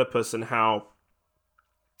Oedipus and how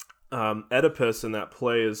Oedipus in that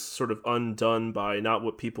play is sort of undone by not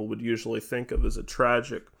what people would usually think of as a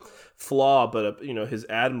tragic flaw, but his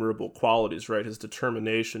admirable qualities, right? His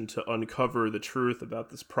determination to uncover the truth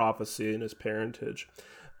about this prophecy and his parentage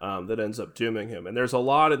that ends up dooming him. And there's a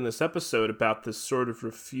lot in this episode about this sort of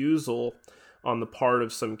refusal on the part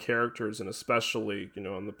of some characters, and especially,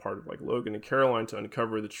 on the part of like Logan and Caroline, to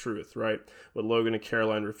uncover the truth, right? What Logan and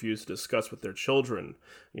Caroline refuse to discuss with their children.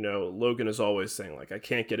 Logan is always saying, like, I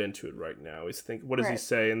can't get into it right now. What does he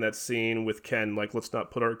say in that scene with Ken? Like, let's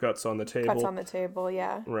not put our guts on the table. Guts on the table,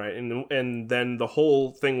 yeah. Right, and then the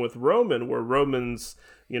whole thing with Roman, where Roman's,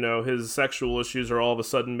 his sexual issues are all of a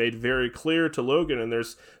sudden made very clear to Logan, and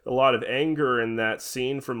there's a lot of anger in that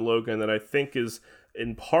scene from Logan that I think is,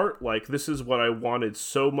 in part, like, this is what I wanted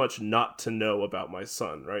so much not to know about my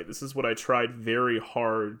son, right? This is what I tried very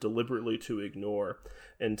hard deliberately to ignore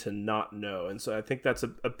and to not know. And so I think that's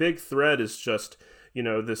a big thread, is just,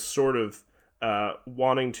 this sort of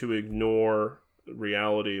wanting to ignore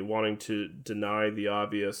reality, wanting to deny the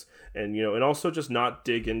obvious, and, and also just not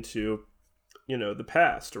dig into, the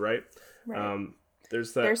past, right?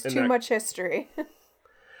 There's too much history.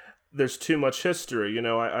 There's too much history.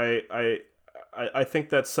 I think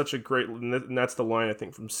that's such a great, and that's the line, I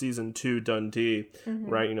think, from season 2, Dundee,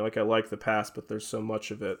 right? Like, I like the past, but there's so much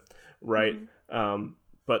of it, right?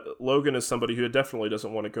 But Logan is somebody who definitely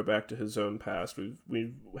doesn't want to go back to his own past.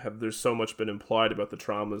 There's so much been implied about the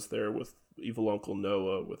traumas there with evil Uncle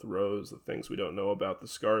Noah, with Rose, the things we don't know about, the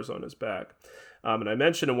scars on his back. And I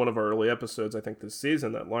mentioned in one of our early episodes, I think this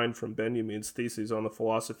season, that line from Benjamin's thesis on the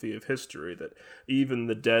philosophy of history, that even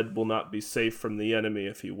the dead will not be safe from the enemy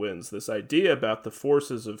if he wins. This idea about the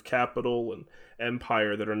forces of capital and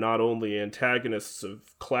empire that are not only antagonists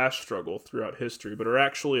of class struggle throughout history, but are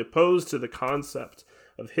actually opposed to the concept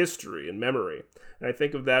of history and memory. And I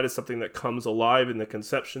think of that as something that comes alive in the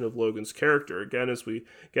conception of Logan's character. Again, as we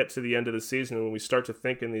get to the end of the season, and when we start to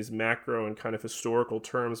think in these macro and kind of historical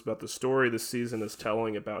terms about the story the season is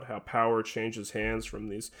telling, about how power changes hands from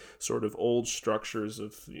these sort of old structures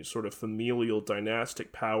of sort of familial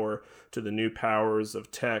dynastic power to the new powers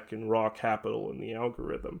of tech and raw capital and the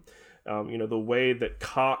algorithm. The way that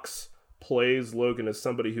Cox plays Logan as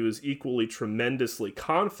somebody who is equally tremendously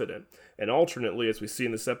confident, and alternately, as we see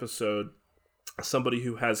in this episode, somebody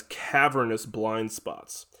who has cavernous blind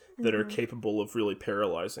spots that are capable of really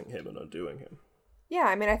paralyzing him and undoing him. Yeah,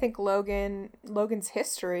 I mean, I think Logan's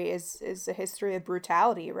history is a history of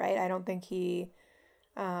brutality, right? I don't think he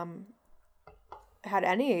had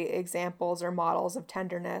any examples or models of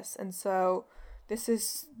tenderness, and so this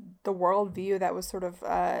is the worldview that was sort of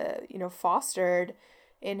fostered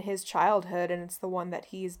in his childhood, and it's the one that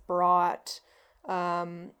he's brought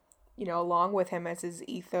along with him as his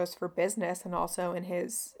ethos for business, and also in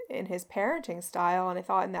his parenting style. And I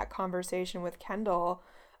thought in that conversation with Kendall,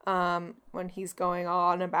 when he's going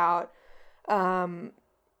on about I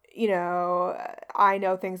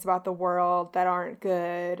know things about the world that aren't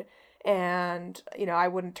good, and I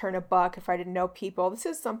wouldn't turn a buck if I didn't know people. This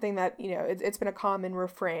is something that it's been a common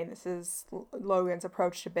refrain. This is Logan's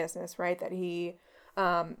approach to business, right? That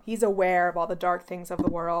he's aware of all the dark things of the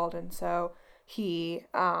world, and so he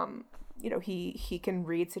he can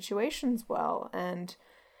read situations well. And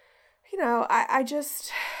I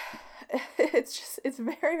just it's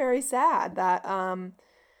very, very sad that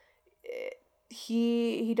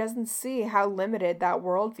he doesn't see how limited that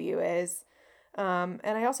worldview is. And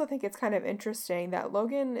I also think it's kind of interesting that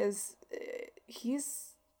Logan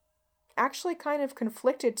he's actually kind of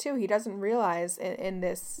conflicted too. He doesn't realize in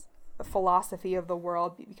this philosophy of the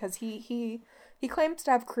world, because he claims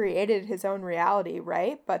to have created his own reality,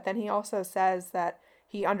 right? But then he also says that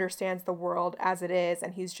he understands the world as it is,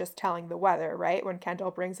 and he's just telling the weather, right? When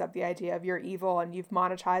Kendall brings up the idea of you're evil and you've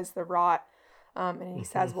monetized the rot, and he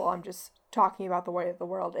says, well, I'm just talking about the way that the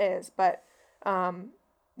world is. But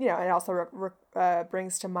it also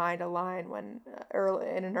brings to mind a line when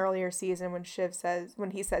in an earlier season when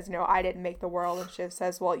he says, I didn't make the world, and Shiv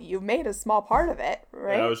says, well, you've made a small part of it,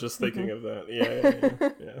 right? Yeah, I was just thinking of that.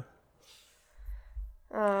 Yeah.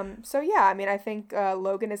 So yeah, I mean, I think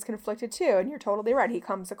Logan is conflicted too, and you're totally right. He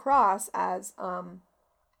comes across as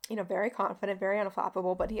very confident, very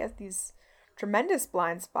unflappable, but he has these tremendous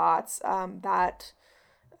blind spots that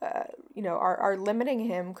are limiting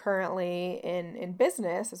him currently in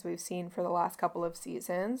business, as we've seen for the last couple of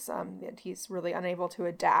seasons. That he's really unable to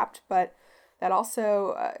adapt, but that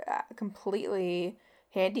also completely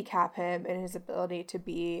handicap him in his ability to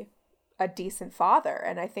be a decent father.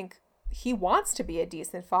 And I think he wants to be a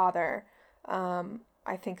decent father.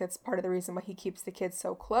 I think that's part of the reason why he keeps the kids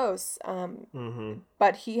so close.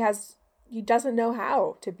 But he doesn't know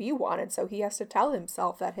how to be one, and so he has to tell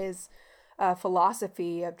himself that his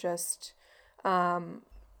philosophy of just cleaning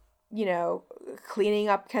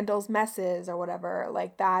up Kendall's messes or whatever,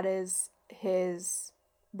 like, that is his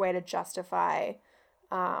way to justify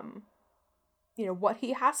what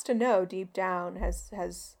he has to know deep down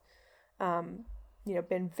has been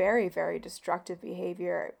very, very destructive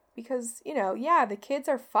behavior. Because the kids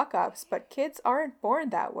are fuck ups, but kids aren't born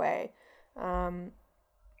that way.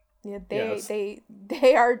 They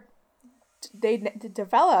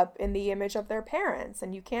develop in the image of their parents,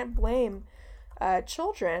 and you can't blame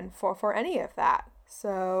children for any of that.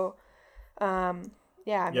 So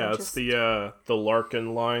it's the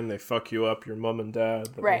Larkin line, they fuck you up, your mom and dad,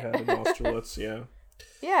 that right. we had in Austerlitz.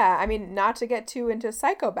 Yeah, I mean, not to get too into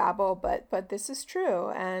psychobabble, but this is true,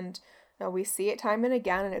 and we see it time and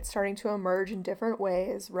again, and it's starting to emerge in different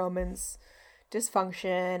ways. Roman's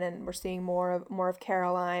dysfunction, and we're seeing more of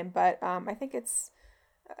Caroline, but I think it's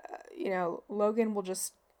Logan will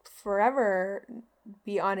just forever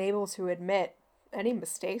be unable to admit any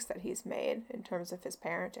mistakes that he's made in terms of his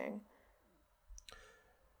parenting.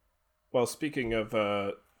 Well, speaking of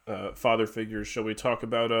father figures, shall we talk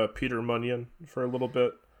about Peter Munyon for a little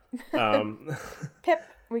bit? Pip,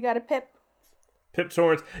 we got a Pip. Pip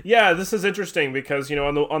Torrens. Yeah, this is interesting because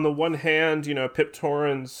on the one hand, Pip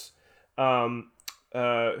Torrens,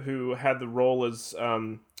 who had the role as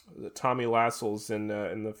Tommy Lascelles in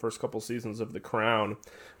the first couple seasons of The Crown,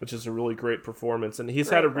 which is a really great performance, and he's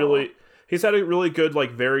had a really good,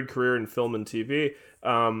 like, varied career in film and TV.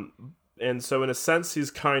 And so in a sense,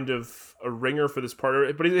 he's kind of a ringer for this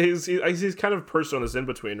part, but he's kind of a person on this in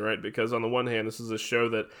between, right? Because on the one hand, this is a show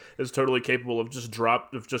that is totally capable of just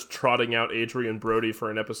trotting out Adrian Brody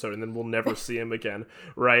for an episode, and then we'll never see him again,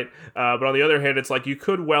 right? But on the other hand, it's like you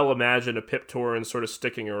could well imagine a Pip Torrens sort of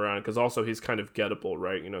sticking around, because also he's kind of gettable,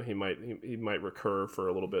 right? He might recur for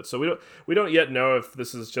a little bit. So we don't yet know if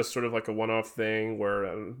this is just sort of like a one-off thing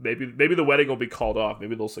where maybe the wedding will be called off.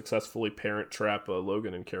 Maybe they'll successfully parent trap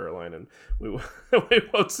Logan and Caroline, and we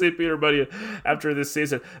won't see Peter Bunyan after this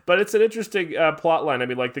season. But it's an interesting plot line. I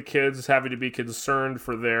mean, like, the kids having to be concerned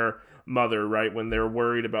for their mother, right, when they're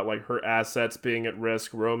worried about, like, her assets being at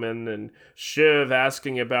risk. Roman and Shiv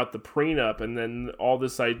asking about the prenup, and then all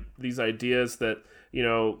these ideas that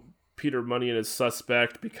Peter Munyon is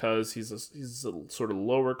suspect because he's a sort of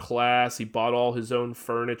lower class. He bought all his own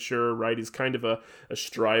furniture, right? He's kind of a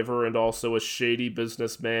striver and also a shady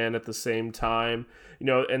businessman at the same time.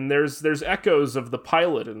 And there's echoes of the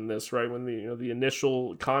pilot in this, right? When the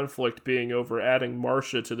initial conflict being over adding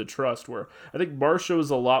Marcia to the trust, where I think Marcia is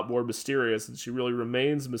a lot more mysterious, and she really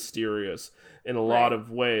remains mysterious in a lot of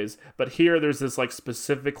ways. But here there's this, like,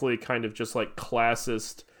 specifically kind of just, like,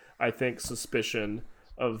 classist, I think, suspicion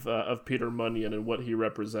of Peter Munyon and what he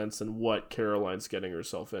represents and what Caroline's getting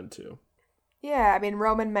herself into. Yeah, I mean,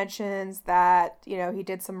 Roman mentions that, he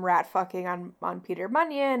did some rat fucking on Peter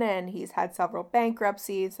Munyon, and he's had several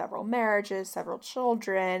bankruptcies, several marriages, several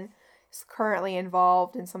children. He's currently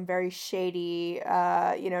involved in some very shady,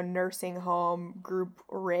 nursing home group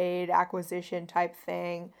raid acquisition type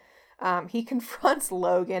thing. He confronts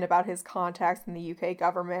Logan about his contacts in the UK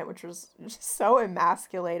government, which was just so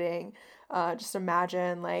emasculating. Just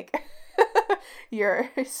imagine, like, your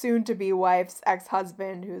soon-to-be wife's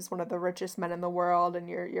ex-husband, who's one of the richest men in the world, and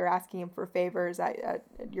you're asking him for favors at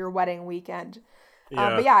your wedding weekend.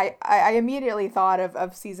 But yeah, I immediately thought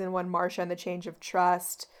of season 1 Marcia and the change of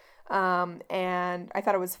trust. And I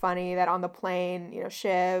thought it was funny that on the plane,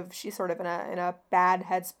 Shiv, she's sort of in a bad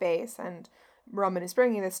headspace, and Roman is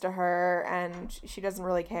bringing this to her, and she doesn't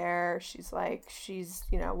really care. She's like, she's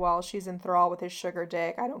enthralled with his sugar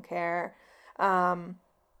dick. I don't care.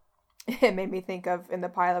 It made me think of in the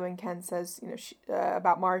pilot when Ken says,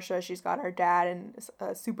 about Marcia, she's got her dad in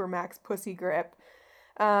a Supermax pussy grip.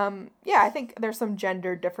 I think there's some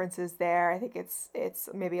gender differences there. I think it's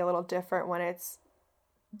maybe a little different when it's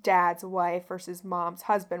dad's wife versus mom's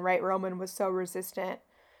husband, right? Roman was so resistant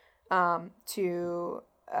to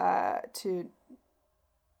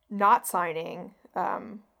not signing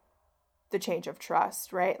the change of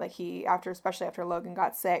trust, right? Like especially after Logan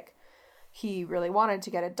got sick, he really wanted to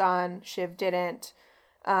get it done. Shiv didn't.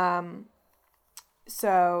 But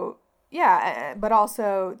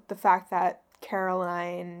also the fact that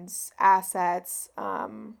Caroline's assets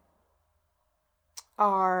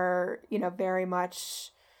are, very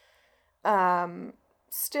much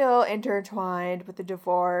still intertwined with the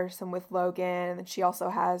divorce and with Logan. And she also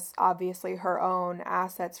has obviously her own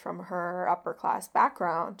assets from her upper class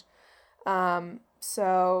background. I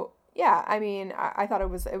thought it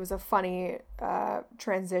was a funny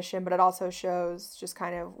transition, but it also shows just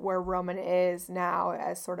kind of where Roman is now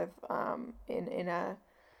as sort of in a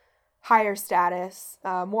higher status,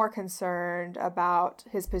 more concerned about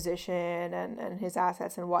his position and his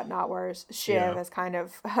assets and whatnot, whereas Shiv has kind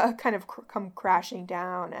of come crashing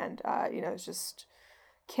down and just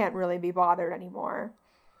can't really be bothered anymore.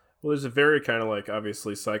 Well, there's a very kind of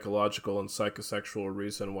obviously psychological and psychosexual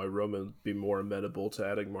reason why Roman would be more amenable to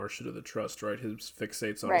adding Marcia to the trust, right? He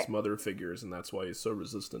fixates on his mother figures, and that's why he's so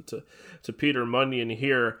resistant to Peter Munyon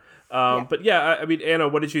here. But yeah, I mean, Anna,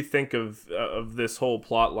 what did you think of this whole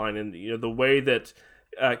plot line and the way that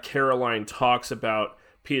Caroline talks about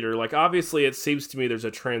Peter? Obviously, it seems to me there's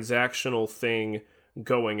a transactional thing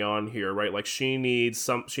going on here, right? She needs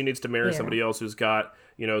to marry somebody else who's got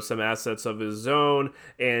some assets of his own,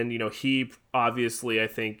 and he obviously, I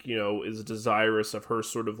think, is desirous of her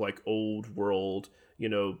sort of old world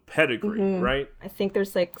pedigree, right? I think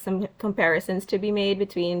there's some comparisons to be made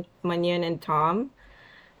between Munyon and Tom,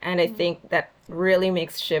 and I think that really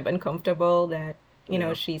makes Shiv uncomfortable that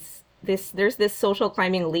there's this social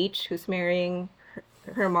climbing leech who's marrying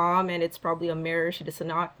her mom, and it's probably a mirror she does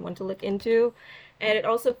not want to look into. And it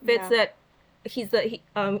also fits that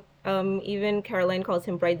even Caroline calls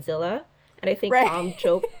him Bridezilla, and I think Tom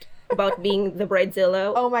joked about being the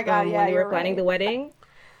Bridezilla. Oh my god, when they were planning the wedding,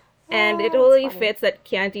 and it totally fits that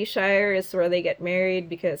Chianti Shire is where they get married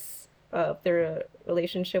because of their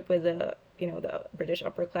relationship with the British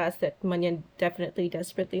upper class that Munyon definitely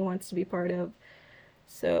desperately wants to be part of.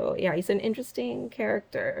 So yeah, he's an interesting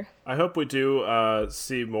character. I hope we do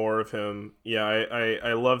see more of him. Yeah,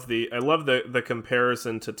 I love the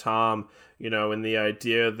comparison to Tom, and the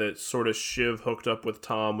idea that sort of Shiv hooked up with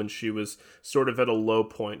Tom when she was sort of at a low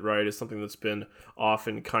point, right, is something that's been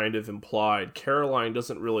often kind of implied. Caroline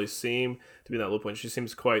doesn't really seem to be in that low point. She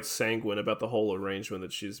seems quite sanguine about the whole arrangement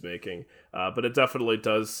that she's making, but it definitely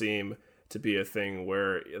does seem to be a thing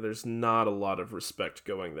where there's not a lot of respect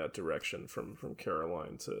going that direction from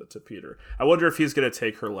Caroline to Peter. I wonder if he's going to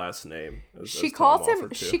take her last name. She calls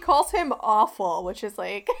him awful, which is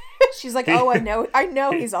she's like, oh, I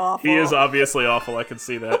know he's awful. He is obviously awful. I can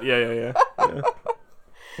see that. Yeah.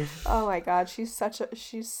 Oh my god, she's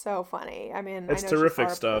so funny. I mean, it's I know terrific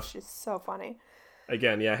she's stuff. She's so funny.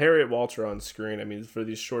 Again, yeah, Harriet Walter on screen. I mean, for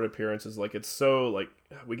these short appearances, it's so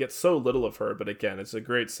we get so little of her, but again, it's a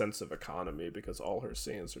great sense of economy because all her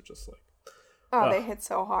scenes are just they hit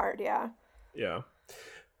so hard, yeah. Yeah.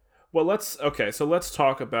 Well, let's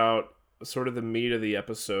talk about sort of the meat of the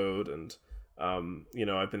episode, and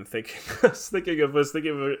I've been thinking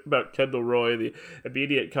about Kendall Roy, the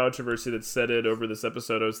immediate controversy that set in over this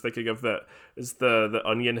episode. I was thinking of that is the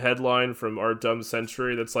Onion headline from Our Dumb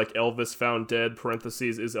Century that's Elvis found dead,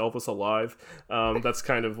 parentheses, is Elvis alive? That's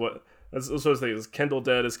kind of what that's what I was thinking. Is Kendall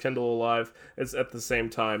dead? Is Kendall alive? It's at the same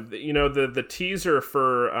time. The teaser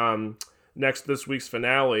for this week's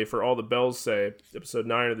finale, For All the Bells Say, episode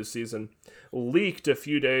 9 of the season, leaked a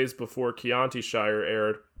few days before Chianti Shire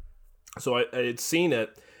aired. So I had seen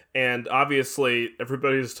it, And obviously,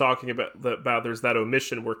 everybody's talking about there's that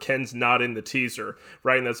omission where Ken's not in the teaser,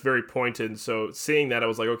 right? And that's very pointed. So seeing that, I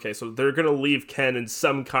was like, okay, so they're going to leave Ken in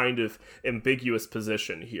some kind of ambiguous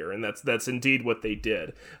position here, and that's indeed what they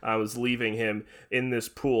did. I was leaving him in this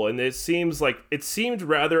pool, and it seemed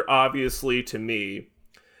rather obviously to me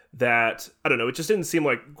that, I don't know, it just didn't seem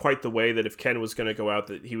like quite the way that if Ken was going to go out,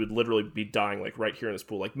 that he would literally be dying, like, right here in this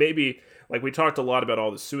pool. Like, maybe, like, we talked a lot about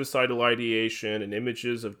all the suicidal ideation and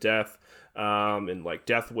images of death, and, like,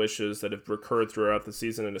 death wishes that have recurred throughout the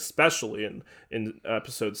season, and especially in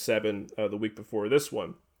episode 7, the week before this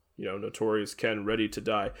one. You know, Notorious Ken ready to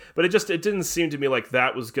die. But it didn't seem to me like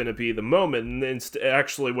that was going to be the moment. And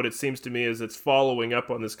actually what it seems to me is it's following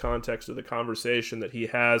up on this context of the conversation that he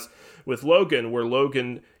has with Logan, where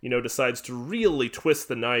Logan, you know, decides to really twist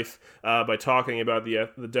the knife by talking about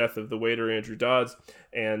the death of the waiter, Andrew Dodds,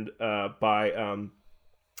 and by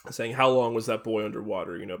saying, how long was that boy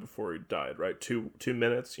underwater, you know, before he died, right? 2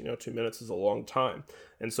 minutes, you know, 2 minutes is a long time.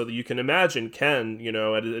 And so that you can imagine Ken, you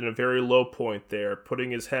know, in a very low point there,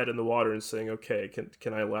 putting his head in the water and saying, okay,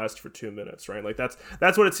 can I last for 2 minutes, right? Like that's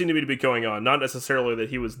what it seemed to me to be going on. Not necessarily that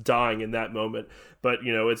he was dying in that moment, but,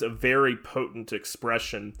 you know, it's a very potent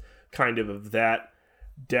expression kind of that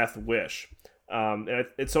death wish. And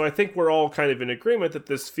so I think we're all kind of in agreement that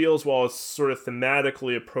this feels, while it's sort of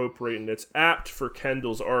thematically appropriate and it's apt for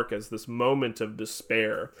Kendall's arc as this moment of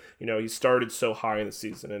despair. You know, he started so high in the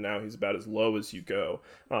season and now he's about as low as you go.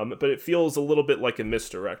 But it feels a little bit like a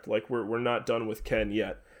misdirect, like we're not done with Ken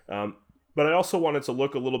yet. But I also wanted to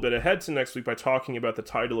look a little bit ahead to next week by talking about the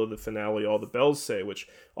title of the finale, All the Bells Say, which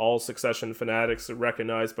all Succession fanatics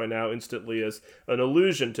recognize by now instantly as an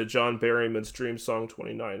allusion to John Barrowman's Dream Song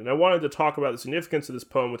 29. And I wanted to talk about the significance of this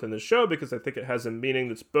poem within the show because I think it has a meaning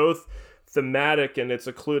that's both thematic and it's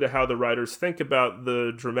a clue to how the writers think about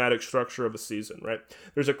the dramatic structure of a season, right?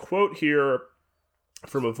 There's a quote here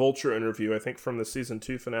from a Vulture interview, I think from the season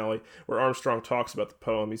 2 finale, where Armstrong talks about the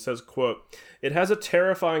poem. He says, quote, "It has a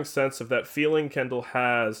terrifying sense of that feeling Kendall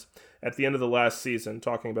has at the end of the last season,"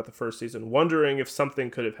 talking about the first season, "wondering if something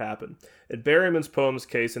could have happened. In Barrowman's poem's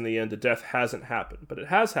case, in the end, a death hasn't happened, but it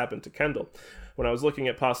has happened to Kendall. When I was looking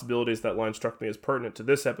at possibilities, that line struck me as pertinent to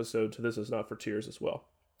this episode, to This Is Not for Tears as well."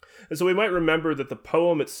 And so we might remember that the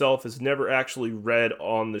poem itself is never actually read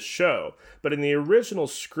on the show, but in the original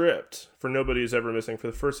script for Nobody Is Ever Missing for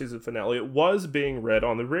the first season finale, it was being read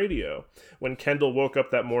on the radio when Kendall woke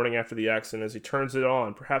up that morning after the accident. As he turns it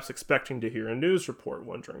on, perhaps expecting to hear a news report,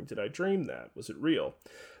 wondering, did I dream that? Was it real?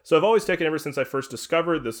 So I've always taken, ever since I first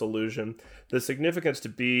discovered this illusion, the significance to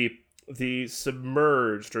be the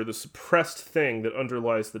submerged or the suppressed thing that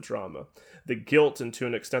underlies the drama, the guilt and to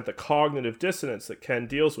an extent the cognitive dissonance that Ken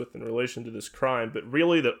deals with in relation to this crime, but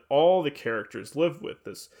really that all the characters live with,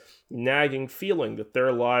 this nagging feeling that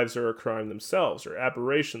their lives are a crime themselves or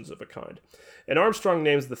aberrations of a kind. And Armstrong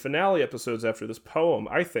names the finale episodes after this poem,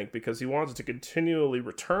 I think, because he wants to continually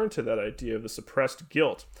return to that idea of the suppressed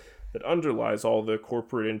guilt that underlies all the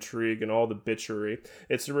corporate intrigue and all the bitchery.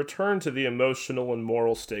 It's a return to the emotional and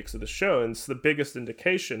moral stakes of the show, and it's the biggest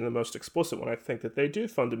indication, the most explicit one, I think, that they do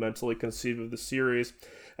fundamentally conceive of the series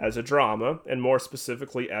as a drama, and more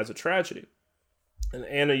specifically as a tragedy. And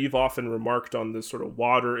Anna, you've often remarked on this sort of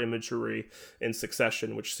water imagery in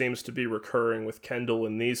Succession, which seems to be recurring with Kendall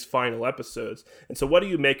in these final episodes. And so what do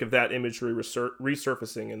you make of that imagery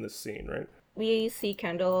resurfacing in this scene, right? We see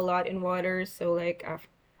Kendall a lot in water, so like after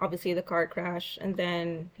obviously the car crash, and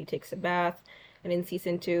then he takes a bath, and in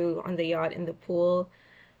season 2 on the yacht in the pool,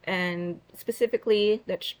 and specifically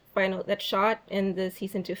that shot in the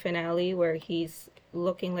season 2 finale where he's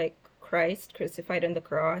looking like Christ crucified on the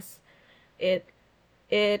cross. It's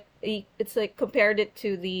like compared it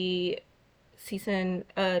to the season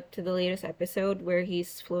to the latest episode where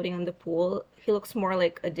he's floating on the pool. He looks more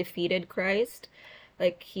like a defeated Christ,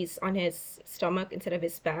 like he's on his stomach instead of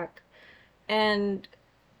his back, and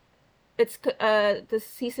it's the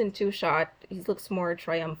season 2 shot, he looks more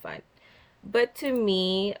triumphant. But to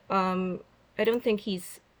me, I don't think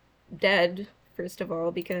he's dead, first of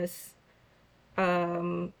all, because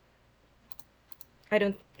I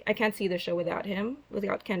can't see the show without him,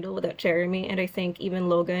 without Kendall, without Jeremy, and I think even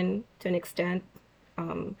Logan, to an extent,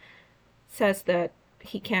 says that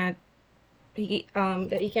he can't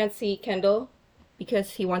see Kendall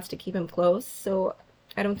because he wants to keep him close. So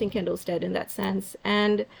I don't think Kendall's dead in that sense.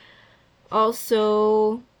 And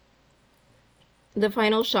also, the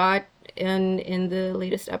final shot in the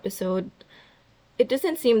latest episode, it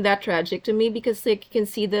doesn't seem that tragic to me because like you can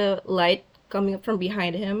see the light coming up from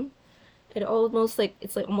behind him. It's almost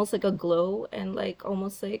like a glow, and like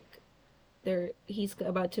almost like he's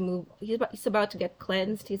about to move. He's about to get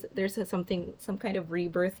cleansed. There's some kind of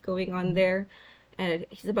rebirth going on there, and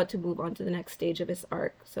he's about to move on to the next stage of his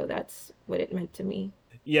arc. So that's what it meant to me.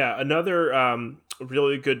 Yeah, another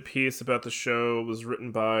really good piece about the show was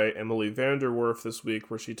written by Emily Vanderwerf this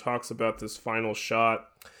week, where she talks about this final shot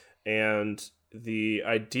and the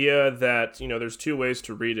idea that, you know, there's two ways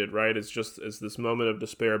to read it, right? It's just as this moment of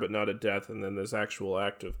despair, but not a death, and then this actual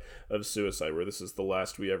act of suicide, where this is the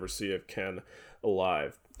last we ever see of Ken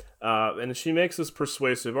alive. And she makes this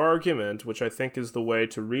persuasive argument, which I think is the way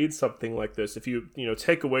to read something like this. If you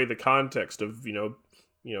take away the context of, you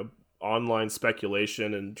know, online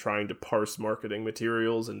speculation and trying to parse marketing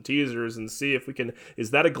materials and teasers and see if we can, is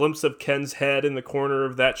that a glimpse of Ken's head in the corner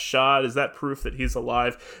of that shot? Is that proof that he's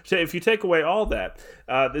alive? If you take away all that,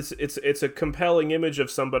 it's a compelling image of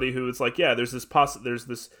somebody who is like, yeah, there's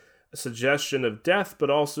this suggestion of death, but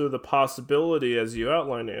also the possibility, as you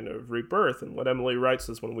outlined, Anna, of rebirth. And what Emily writes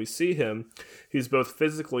is, when we see him, he's both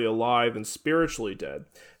physically alive and spiritually dead.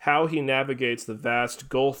 How he navigates the vast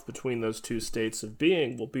gulf between those two states of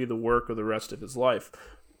being will be the work of the rest of his life,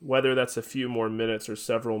 whether that's a few more minutes or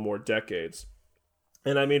several more decades.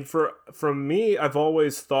 And I mean, from me, I've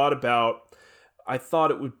always thought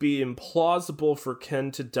it would be implausible for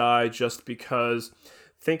Ken to die, just because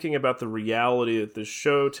thinking about the reality that this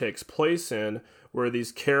show takes place in, where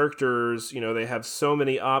these characters, you know, they have so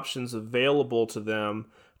many options available to them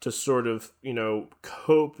to sort of, you know,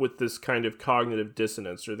 cope with this kind of cognitive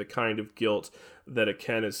dissonance or the kind of guilt that a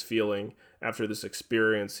Ken is feeling after this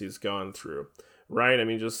experience he's gone through, right? I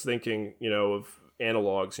mean, just thinking, you know, of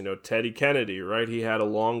analogs, you know, Teddy Kennedy, right? He had a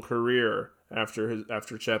long career after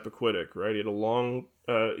Chappaquiddick, right? He had a long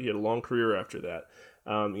career after that.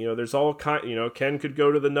 You know, there's all kind. You know, Ken could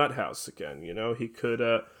go to the nut house again. You know, he could,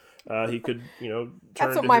 you know,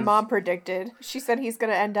 that's what my mom predicted. She said he's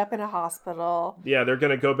going to end up in a hospital. Yeah, they're going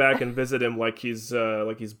to go back and visit him like he's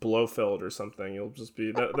Blofeld or something. It'll just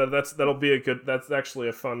be that'll be a good. That's actually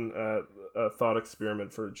a fun thought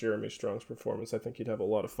experiment for Jeremy Strong's performance. I think he'd have a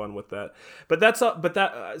lot of fun with that.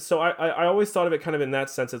 So I always thought of it kind of in that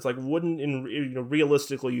sense. It's like,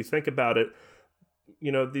 realistically, you think about it.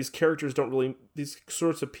 You know, these characters these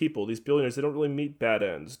sorts of people, these billionaires, they don't really meet bad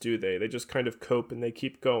ends, do they? They just kind of cope and they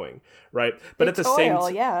keep going, right? But at the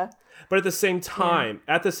same time,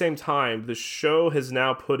 the show has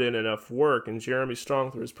now put in enough work, and Jeremy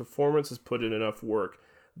Strong, through his performance, has put in enough work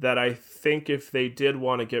that I think if they did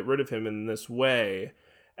want to get rid of him in this way,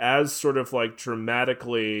 as sort of like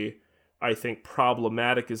dramatically, I think,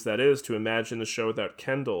 problematic as that is to imagine the show without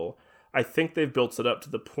Kendall, I think they've built it up to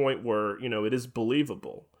the point where, you know, it is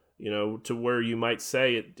believable, you know, to where you might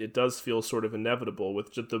say it does feel sort of inevitable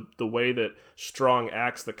with just the way that Strong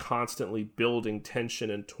acts, the constantly building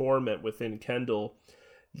tension and torment within Kendall.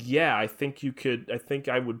 Yeah, I think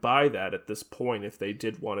I would buy that at this point if they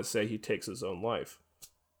did want to say he takes his own life.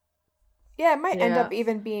 Yeah, it might end up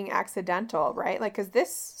even being accidental, right? Like, because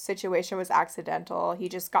this situation was accidental. He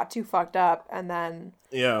just got too fucked up and then,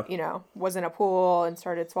 you know, was in a pool and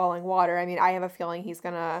started swallowing water. I mean, I have a feeling he's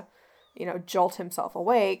going to, you know, jolt himself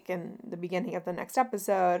awake in the beginning of the next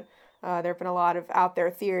episode. There have been a lot of out there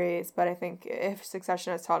theories, but I think if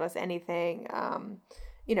Succession has taught us anything,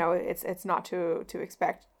 you know, it's not to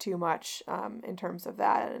expect too much in terms of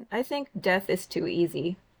that. I think death is too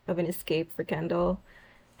easy of an escape for Kendall.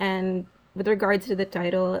 And with regards to the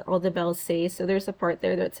title, All the Bells Say, so there's a part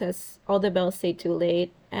there that says, all the bells say too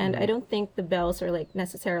late. And I don't think the bells are like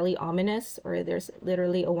necessarily ominous or there's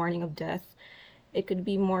literally a warning of death. It could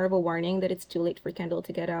be more of a warning that it's too late for Kendall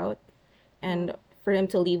to get out and for him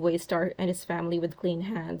to leave Waystar and his family with clean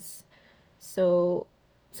hands. So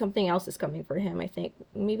something else is coming for him, I think.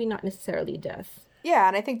 Maybe not necessarily death. Yeah,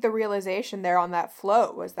 and I think the realization there on that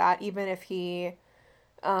float was that even if he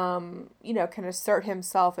you know, can assert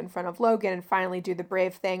himself in front of Logan and finally do the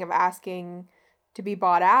brave thing of asking to be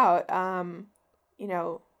bought out, you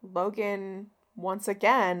know, Logan, once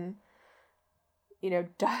again, you know,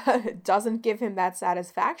 doesn't give him that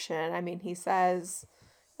satisfaction. I mean, he says,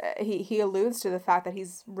 he alludes to the fact that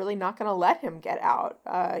he's really not going to let him get out.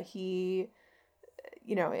 You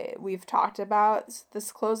know, we've talked about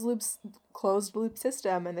this closed loop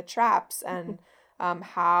system and the traps and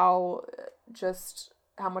how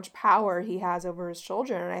much power he has over his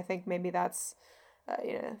children. And I think maybe that's,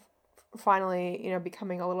 you know, finally, you know,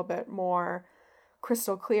 becoming a little bit more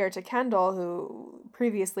crystal clear to Kendall, who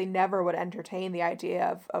previously never would entertain the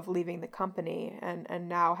idea of leaving the company and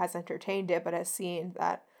now has entertained it, but has seen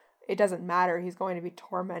that it doesn't matter. He's going to be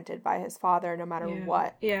tormented by his father no matter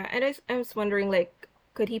what. Yeah, and I was wondering, like,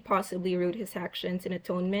 could he possibly root his actions in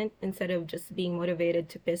atonement instead of just being motivated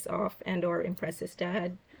to piss off and or impress his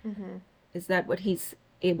dad? Is that what he's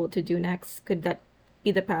able to do next? Could that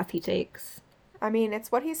be the path he takes? I mean,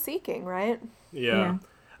 it's what he's seeking, right? Yeah.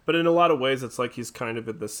 But in a lot of ways, it's like he's kind of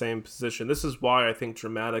in the same position. This is why I think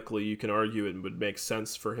dramatically you can argue it would make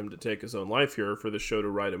sense for him to take his own life here, for the show to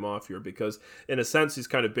write him off here, because in a sense, he's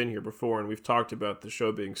kind of been here before, and we've talked about the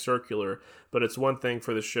show being circular, but it's one thing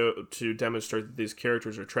for the show to demonstrate that these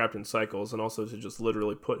characters are trapped in cycles, and also to just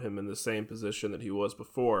literally put him in the same position that he was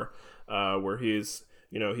before, where he's,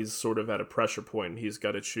 you know, he's sort of at a pressure point, and he's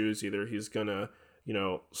got to choose either he's going to, you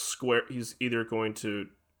know, he's either going to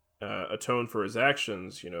atone for his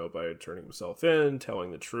actions, you know, by turning himself in,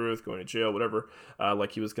 telling the truth, going to jail, whatever,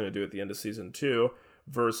 like he was going to do at the end of season 2,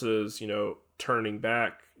 versus, you know, turning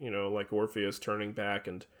back, you know, like Orpheus turning back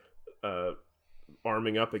and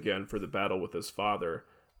arming up again for the battle with his father.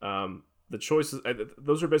 The choices,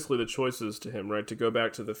 those are basically the choices to him, right? To go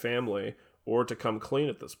back to the family or to come clean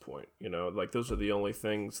at this point, you know, like those are the only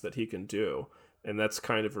things that he can do. And that's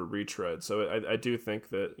kind of a retread. So I do think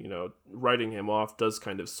that, you know, writing him off does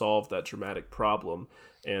kind of solve that dramatic problem.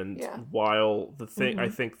 And while the thing, I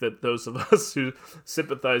think that those of us who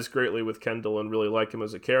sympathize greatly with Kendall and really like him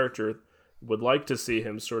as a character would like to see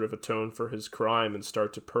him sort of atone for his crime and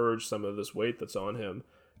start to purge some of this weight that's on him,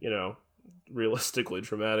 you know, realistically,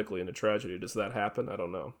 dramatically in a tragedy. Does that happen? I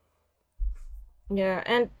don't know. Yeah,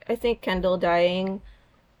 and I think Kendall dying,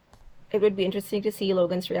 it would be interesting to see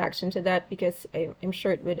Logan's reaction to that, because I'm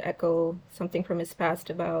sure it would echo something from his past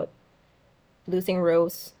about losing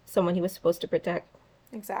Rose, someone he was supposed to protect.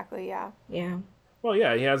 Exactly, yeah. Yeah. Well,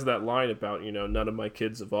 yeah, he has that line about, you know, none of my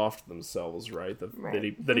kids have offed themselves, right?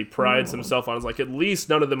 Right. That he prides himself on. It's like, at least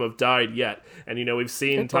none of them have died yet. And, you know, we've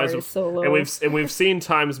seen times and we've seen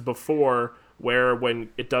times before where when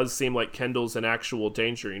it does seem like Kendall's in actual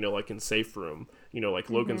danger, you know, like in Safe Room, you know,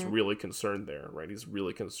 like Logan's really concerned there, right? He's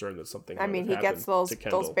really concerned that something I mean, he gets those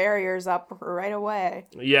barriers up right away.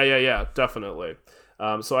 Yeah, definitely.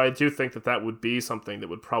 So I do think that would be something that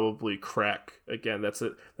would probably crack. Again, that's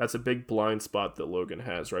a big blind spot that Logan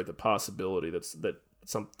has, right? The possibility that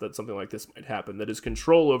something like this might happen, that his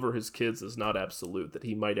control over his kids is not absolute, that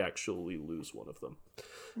he might actually lose one of them.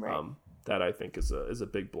 Right. That I think is a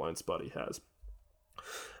big blind spot he has.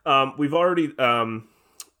 We've already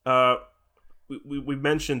we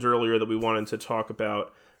mentioned earlier that we wanted to talk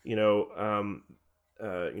about, you know,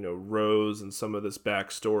 Rose and some of this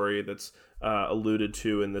backstory that's alluded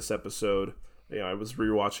to in this episode. You know, I was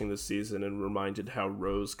rewatching this season and reminded how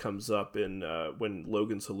Rose comes up in when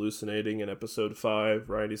Logan's hallucinating in episode 5,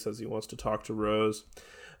 right? He says he wants to talk to Rose.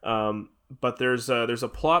 But there's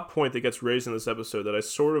a plot point that gets raised in this episode that I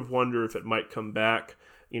sort of wonder if it might come back,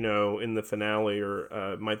 you know, in the finale,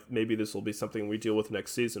 or maybe this will be something we deal with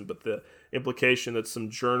next season. But the implication that some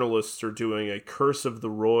journalists are doing a Curse of the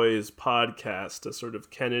Roys podcast, a sort of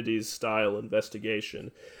Kennedy's style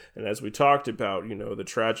investigation. And as we talked about, you know, the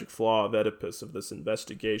tragic flaw of Oedipus, of this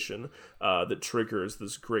investigation that triggers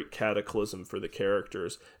this great cataclysm for the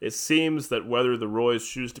characters, it seems that whether the Roys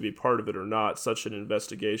choose to be part of it or not, such an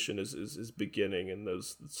investigation is beginning, and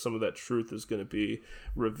some of that truth is going to be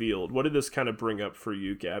revealed. What did this kind of bring up for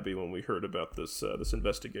you, Gabby, when we heard about this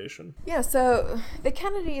investigation? Yeah, so the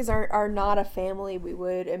Kennedys are not a family we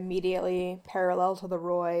would immediately parallel to the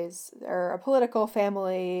Roys. They're a political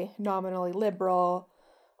family, nominally liberal.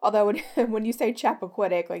 Although when you say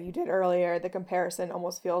Chappaquiddick, like you did earlier, the comparison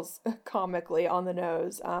almost feels comically on the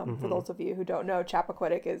nose. For those of you who don't know,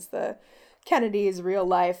 Chappaquiddick is the Kennedy's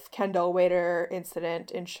real-life Kendall Waiter incident,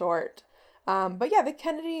 in short. But yeah, the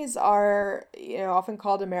Kennedys are, you know, often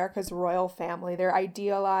called America's royal family. They're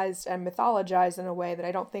idealized and mythologized in a way that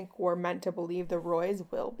I don't think we're meant to believe the Roys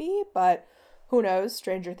will be, but who knows?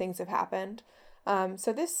 Stranger things have happened.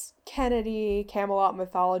 So this Kennedy Camelot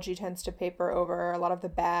mythology tends to paper over a lot of the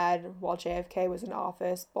bad while JFK was in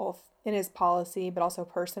office, both in his policy but also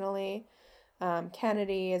personally.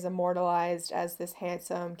 Kennedy is immortalized as this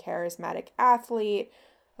handsome, charismatic athlete.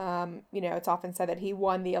 You know, it's often said that he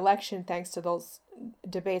won the election thanks to those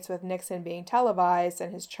debates with Nixon being televised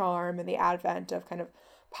and his charm and the advent of kind of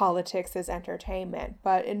politics as entertainment.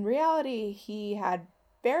 But in reality, he had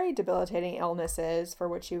very debilitating illnesses for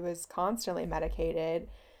which he was constantly medicated.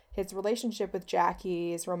 His relationship with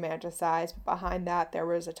Jackie is romanticized, but behind that there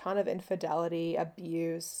was a ton of infidelity,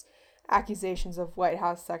 abuse, accusations of White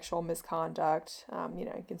House sexual misconduct. You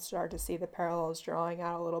know, you can start to see the parallels drawing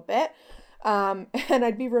out a little bit. And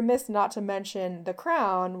I'd be remiss not to mention The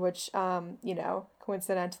Crown, which, you know,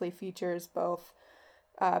 coincidentally features both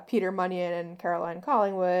Peter Munyon and Caroline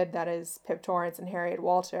Collingwood, that is Pip Torrance and Harriet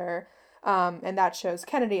Walter. And that show's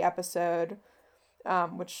Kennedy episode,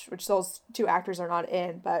 which those two actors are not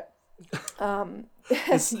in, but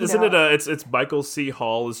isn't it it's Michael C.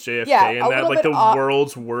 Hall as JFK, yeah, and that like the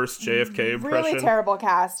world's worst JFK impression. Really terrible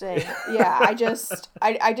casting. Yeah,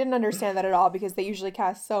 I didn't understand that at all because they usually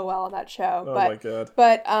cast so well on that show. Oh my god.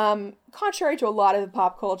 But contrary to a lot of the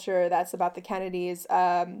pop culture that's about the Kennedys,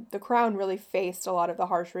 The Crown really faced a lot of the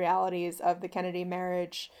harsh realities of the Kennedy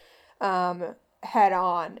marriage head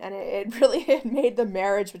on, and it really made the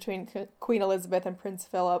marriage between Queen Elizabeth and Prince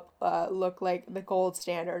Philip look like the gold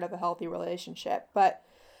standard of a healthy relationship. But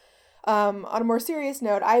on a more serious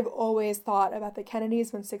note, I've always thought about the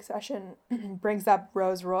Kennedys when Succession brings up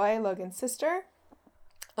Rose Roy, Logan's sister.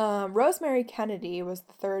 Rosemary Kennedy was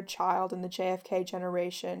the third child in the JFK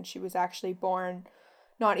generation. She was actually born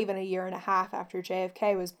not even a year and a half after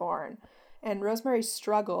JFK was born. And Rosemary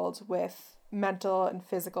struggled with mental and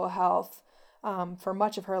physical health for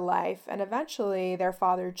much of her life. And eventually their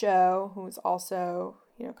father, Joe, who's also,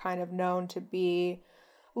 kind of known to be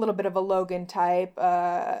a little bit of a Logan type,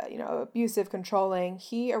 abusive, controlling,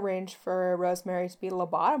 he arranged for Rosemary to be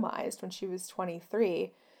lobotomized when she was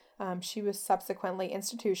 23. She was subsequently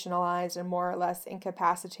institutionalized and more or less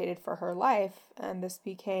incapacitated for her life, and this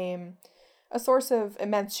became a source of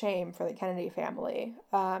immense shame for the Kennedy family.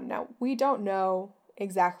 Now, we don't know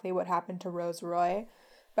exactly what happened to Rose Roy,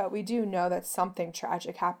 but we do know that something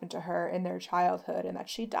tragic happened to her in their childhood and that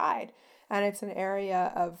she died. And it's an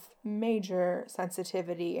area of major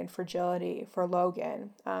sensitivity and fragility for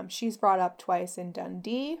Logan. She's brought up twice in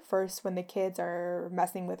Dundee. First, when the kids are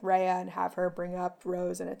messing with Rhea and have her bring up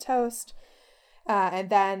Rose in a toast. And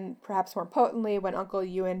then, perhaps more potently, when Uncle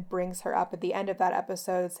Ewan brings her up at the end of that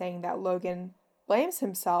episode, saying that Logan blames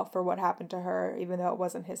himself for what happened to her, even though it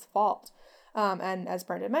wasn't his fault. And as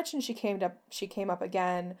Brendan mentioned, she came up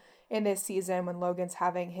again in this season when Logan's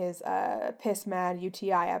having his piss mad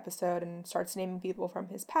UTI episode and starts naming people from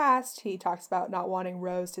his past. He talks about not wanting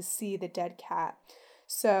Rose to see the dead cat.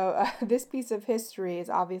 So this piece of history is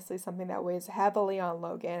obviously something that weighs heavily on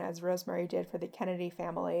Logan, as Rosemary did for the Kennedy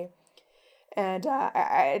family. And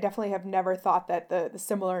I definitely have never thought that the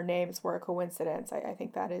similar names were a coincidence. I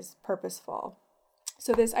think that is purposeful.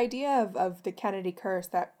 So this idea of the Kennedy curse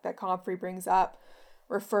that Comfrey brings up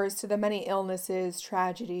refers to the many illnesses,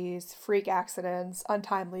 tragedies, freak accidents,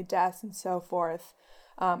 untimely deaths, and so forth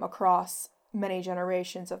across many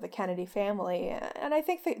generations of the Kennedy family. And I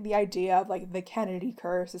think that the idea of like the Kennedy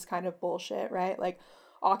curse is kind of bullshit, right? Like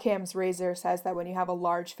Occam's razor says that when you have a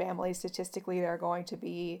large family, statistically there are going to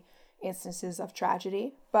be instances of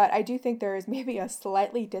tragedy. But I do think there is maybe a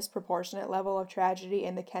slightly disproportionate level of tragedy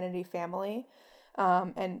in the Kennedy family.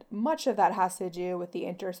 And much of that has to do with the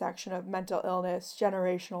intersection of mental illness,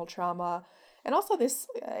 generational trauma, and also this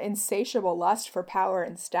insatiable lust for power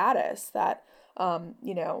and status that,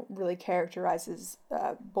 really characterizes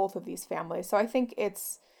both of these families. So I think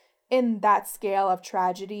it's in that scale of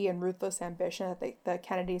tragedy and ruthless ambition that the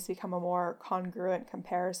Kennedys become a more congruent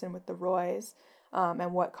comparison with the Roys,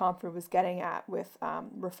 and what Comfrey was getting at with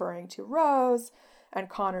referring to Rose and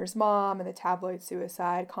Connor's mom and the tabloid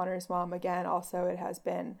suicide. Connor's mom, again, also it has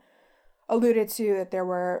been alluded to that there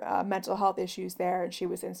were mental health issues there and she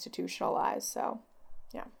was institutionalized. So,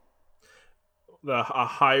 yeah. A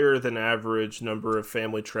higher than average number of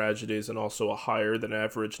family tragedies and also a higher than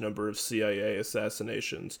average number of CIA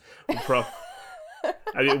assassinations.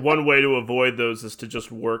 I mean, one way to avoid those is to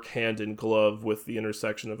just work hand in glove with the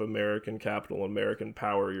intersection of American capital and American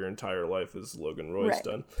power your entire life, as Logan Roy's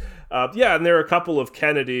done. And there are a couple of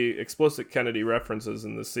explicit Kennedy references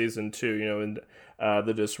in this season too. In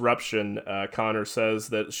The Disruption, Connor says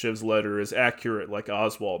that Shiv's letter is accurate, like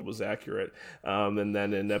Oswald was accurate. And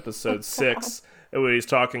then in episode 6, when he's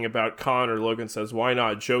talking about Connor, Logan says, "Why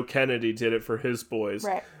not? Joe Kennedy did it for his boys."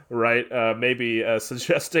 Right? Maybe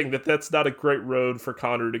suggesting that that's not a great road for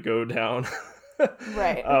Connor to go down.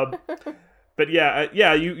 Right. But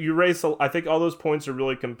you raise. I think all those points are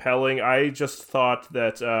really compelling. I just thought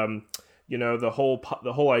that the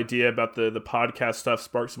whole idea about the podcast stuff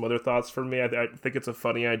sparked some other thoughts for me. I think it's a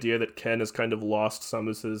funny idea that Ken has kind of lost some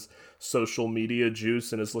of his social media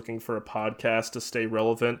juice and is looking for a podcast to stay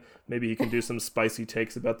relevant. Maybe he can do some spicy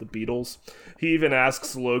takes about the Beatles. He even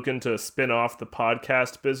asks Logan to spin off the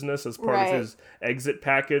podcast business as part of his exit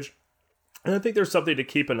package. And I think there's something to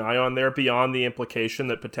keep an eye on there beyond the implication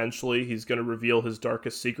that potentially he's going to reveal his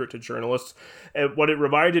darkest secret to journalists. And what it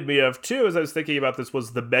reminded me of, too, as I was thinking about this,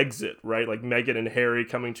 was the Megxit, right? Like Meghan and Harry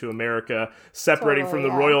coming to America, separating from the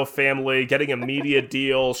royal family, getting a media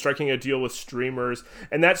deal, striking a deal with streamers,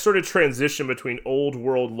 and that sort of transition between old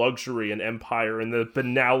world luxury and empire and the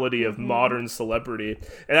banality of modern celebrity.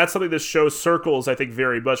 And that's something this show circles, I think,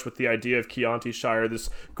 very much with the idea of Chianti Shire, this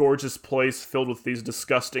gorgeous place filled with these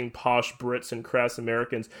disgusting posh Brits and crass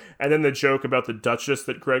Americans, and then the joke about the Duchess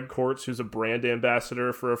that Greg courts, who's a brand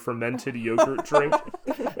ambassador for a fermented yogurt drink.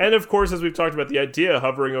 And of course, as we've talked about, the idea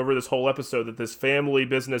hovering over this whole episode that this family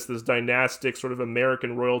business, this dynastic sort of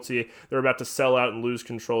American royalty, they're about to sell out and lose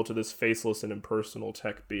control to this faceless and impersonal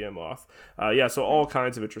tech behemoth. So all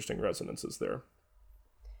kinds of interesting resonances there.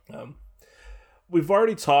 We've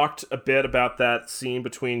already talked a bit about that scene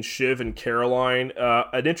between Shiv and Caroline.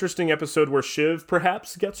 An interesting episode where Shiv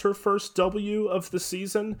perhaps gets her first W of the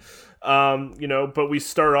season. But we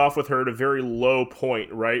start off with her at a very low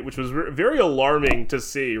point, right? Which was very alarming to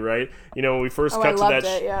see, right? When we first cut to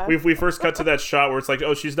that, we first cut to that shot where it's like,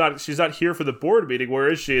 oh, she's not here for the board meeting.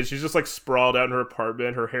 Where is she? And she's just like sprawled out in her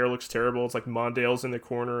apartment. Her hair looks terrible. It's like Mondale's in the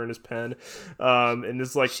corner in his pen, and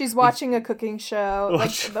it's like she's watching a cooking show.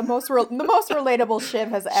 Like the most relatable Shiv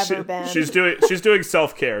has ever been. She's doing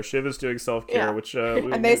self-care. Shiv is doing self-care, which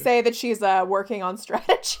and they say that she's working on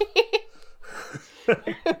strategy.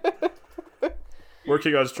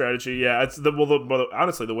 Working on strategy, yeah. It's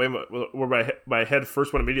honestly the way where my head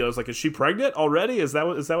first went immediately. I was like, "Is she pregnant already? Is that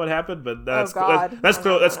what happened?" But that's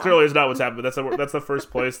clearly is not what's happened. That's the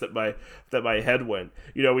first place that my head went.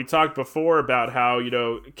 We talked before about how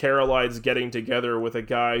Caroline's getting together with a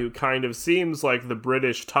guy who kind of seems like the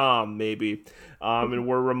British Tom, maybe. And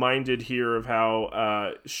we're reminded here of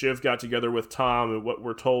how Shiv got together with Tom, and what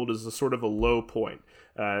we're told is a sort of a low point.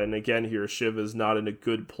 And again, here, Shiv is not in a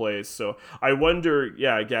good place. So I wonder,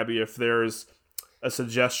 Gabby, if there's a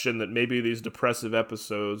suggestion that maybe these depressive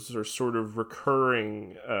episodes are sort of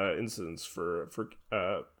recurring incidents for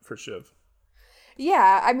Shiv.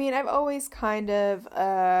 Yeah, I mean, I've always kind of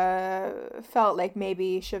felt like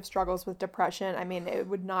maybe Shiv struggles with depression. I mean, it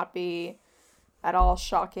would not be at all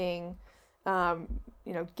shocking,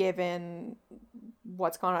 given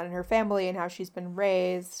what's gone on in her family and how she's been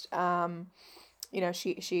raised.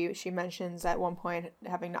 She mentions at one point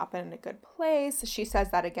having not been in a good place. She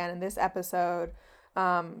says that again in this episode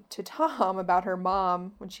to Tom about her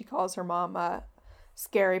mom, when she calls her mom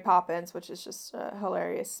Scary Poppins, which is just a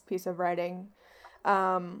hilarious piece of writing.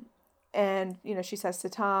 And she says to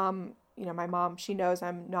Tom, my mom, she knows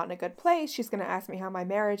I'm not in a good place. She's going to ask me how my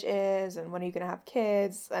marriage is and when are you going to have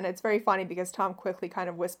kids? And it's very funny because Tom quickly kind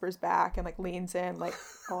of whispers back and leans in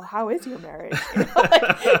oh, how is your marriage?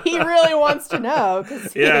 He really wants to know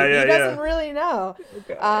because he doesn't really know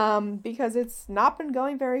because it's not been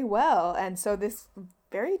going very well. And so this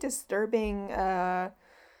very disturbing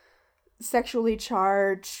sexually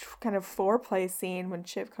charged kind of foreplay scene when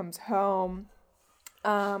Shiv comes home.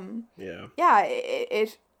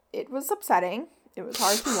 It was upsetting. It was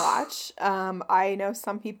hard to watch. I know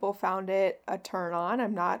some people found it a turn on.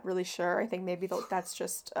 I'm not really sure. I think maybe that's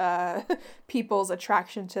just people's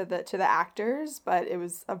attraction to the actors, but it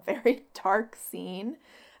was a very dark scene.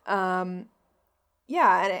 And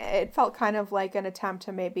it felt kind of like an attempt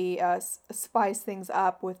to maybe spice things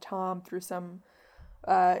up with Tom through some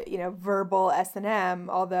verbal S&M,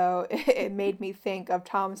 although it made me think of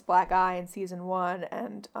Tom's black eye in season 1,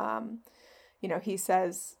 and he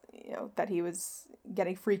says that he was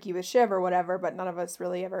getting freaky with Shiv or whatever, but none of us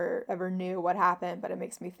really ever knew what happened. But it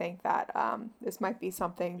makes me think that this might be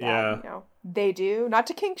something that they do, not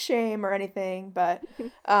to kink shame or anything, but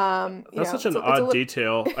that's such an odd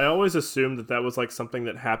detail. I always assumed that was something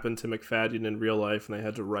that happened to McFadden in real life, and they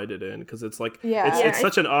had to write it in because it's it's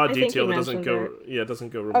such an odd detail that doesn't go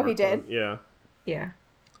remarked. Oh, he did. Yeah.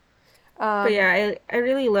 But I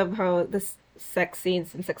really love how the sex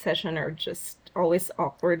scenes in Succession are just always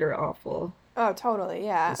awkward or awful. Oh, totally.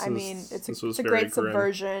 Yeah. It's a great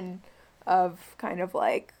subversion of kind of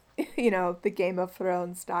the Game of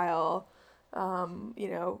Thrones style,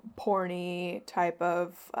 porny type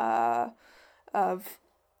of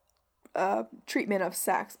treatment of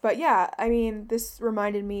sex. But this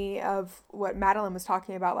reminded me of what Madeline was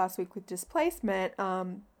talking about last week with displacement.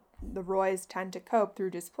 The Roys tend to cope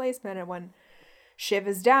through displacement, and when Shiv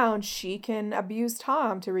is down, she can abuse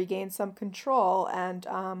Tom to regain some control. And,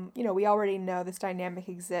 we already know this dynamic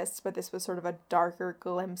exists, but this was sort of a darker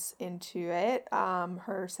glimpse into it.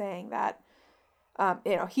 Her saying that,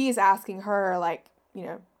 he's asking her,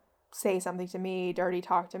 say something to me, dirty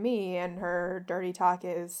talk to me. And her dirty talk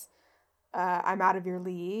is, I'm out of your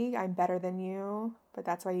league. I'm better than you, but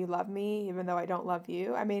that's why you love me, even though I don't love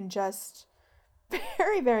you. I mean, just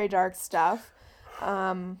very, very dark stuff.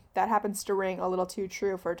 That happens to ring a little too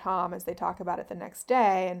true for Tom as they talk about it the next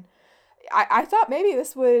day. And I thought maybe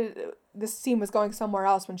this scene was going somewhere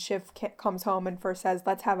else when Shiv comes home and first says,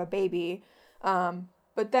 let's have a baby.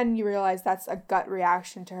 But then you realize that's a gut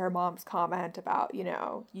reaction to her mom's comment about,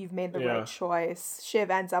 you've made the right choice.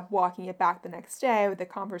 Shiv ends up walking it back the next day with a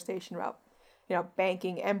conversation about,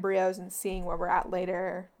 banking embryos and seeing where we're at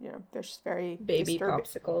later. There's just very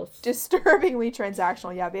popsicles. Disturbingly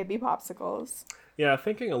transactional. Yeah, baby popsicles. Yeah,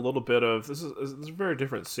 thinking a little bit of this is very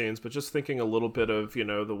different scenes, but just thinking a little bit of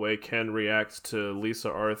the way Ken reacts to Lisa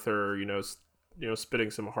Arthur,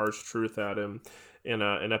 spitting some harsh truth at him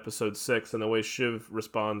in episode 6, and the way Shiv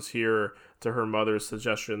responds here to her mother's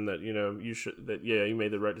suggestion that you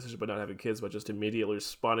made the right decision by not having kids, but just immediately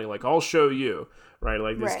responding like, I'll show you, right?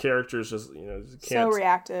 Like these characters just can't, so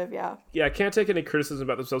reactive. Can't take any criticism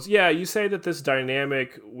about themselves. You say that this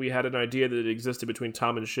dynamic, we had an idea that it existed between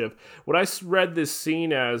Tom and Shiv. What I read this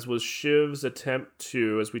scene as was Shiv's attempt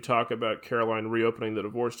to, as we talk about Caroline reopening the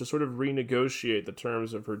divorce, to sort of renegotiate the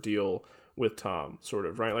terms of her deal with Tom, sort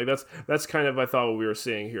of, right? Like that's kind of, I thought, what we were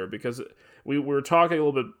seeing here, because we were talking a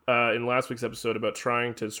little bit in last week's episode about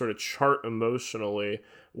trying to sort of chart emotionally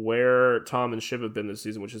where Tom and Shiv have been this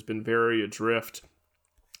season, which has been very adrift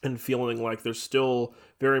and feeling like they're still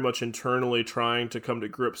very much internally trying to come to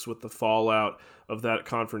grips with the fallout of that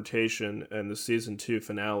confrontation and the season 2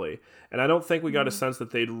 finale. And I don't think we got a sense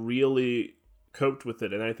that they'd really coped with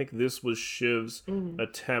it. And I think this was Shiv's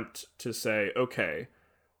attempt to say, okay,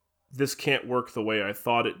 this can't work the way I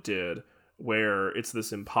thought it did, where it's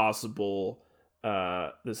this impossible,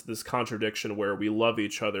 this contradiction where we love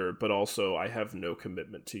each other, but also I have no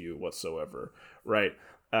commitment to you whatsoever, right?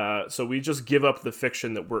 So we just give up the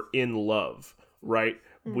fiction that we're in love, right?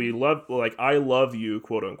 We love, like, I love you,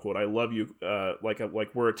 quote unquote. I love you, like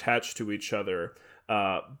we're attached to each other,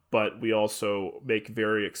 but we also make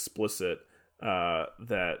very explicit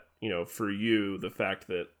that, for you, the fact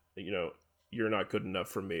that, you're not good enough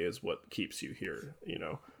for me is what keeps you here,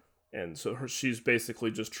 And so she's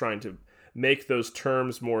basically just trying to make those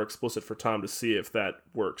terms more explicit for Tom to see if that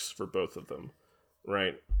works for both of them,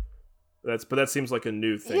 right? But that seems like a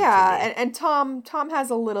new thing. Yeah, to me. And Tom has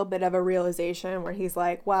a little bit of a realization where he's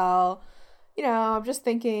like, well, I'm just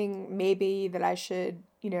thinking maybe that I should,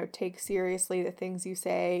 take seriously the things you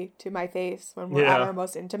say to my face when we're at our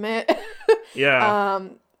most intimate.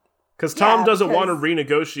 Because Tom doesn't want to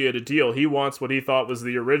renegotiate a deal. He wants what he thought was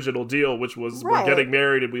the original deal, which was we're getting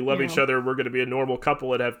married and we love each other. We're going to be a normal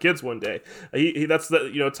couple and have kids one day.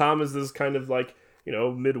 Tom is this kind of like,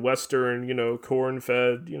 Midwestern,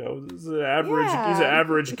 corn-fed, he's an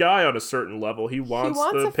average guy on a certain level. He wants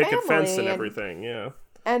the picket fence and everything.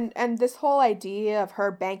 And this whole idea of her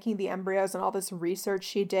banking the embryos and all this research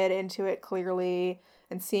she did into it clearly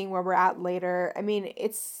and seeing where we're at later. I mean,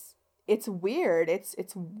 it's weird.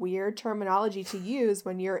 It's weird terminology to use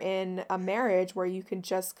when you're in a marriage where you can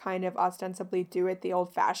just kind of ostensibly do it the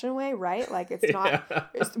old-fashioned way, right? Like, it's not...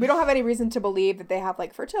 we don't have any reason to believe that they have,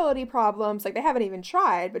 like, fertility problems. Like, they haven't even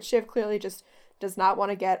tried, but Shiv clearly just does not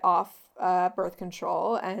want to get off birth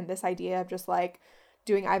control. And this idea of just, like,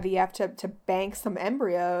 doing IVF to bank some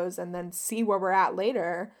embryos and then see where we're at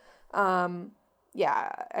later...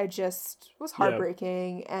 I just was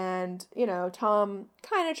heartbreaking. And, Tom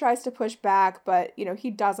kind of tries to push back, but, he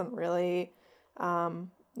doesn't really, and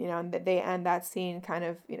they end that scene kind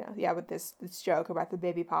of, with this joke about the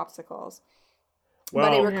baby popsicles. Well,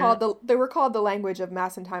 but they were called the language of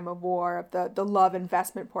Mass and Time of War, of the love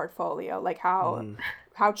investment portfolio, like how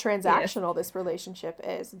transactional this relationship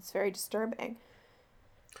is. It's very disturbing.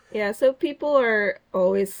 Yeah, so people are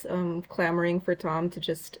always clamoring for Tom to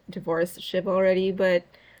just divorce Shiv already, but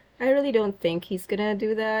I really don't think he's gonna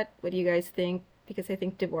do that. What do you guys think? Because I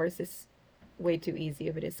think divorce is way too easy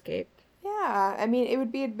of an escape. Yeah, I mean, it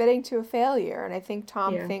would be admitting to a failure, and I think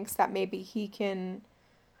Tom thinks that maybe he can,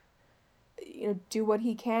 do what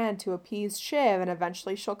he can to appease Shiv, and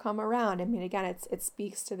eventually she'll come around. I mean, again, it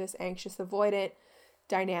speaks to this anxious avaidant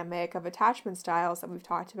dynamic of attachment styles that we've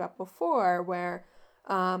talked about before, where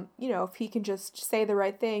if he can just say the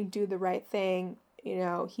right thing, do the right thing,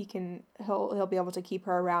 he'll be able to keep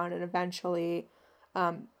her around and eventually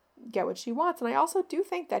get what she wants. And I also do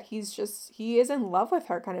think that he is in love with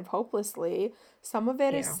her kind of hopelessly. Some of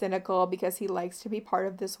it is cynical because he likes to be part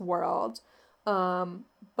of this world.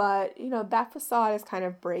 But that facade is kind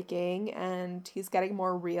of breaking, and he's getting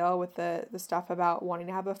more real with the stuff about wanting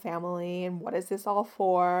to have a family and what is this all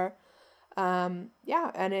for. And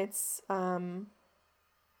it's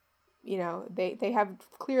you know, they have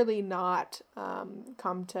clearly not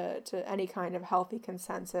come to any kind of healthy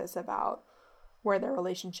consensus about where their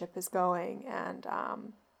relationship is going. And,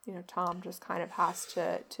 you know, Tom just kind of has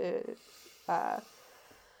to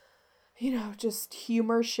you know, just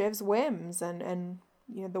humor Shiv's whims and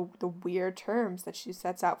you know, the weird terms that she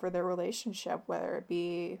sets out for their relationship, whether it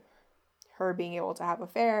be her being able to have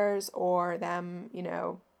affairs or them, you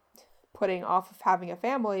know, putting off of having a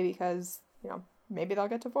family because, you know, maybe they'll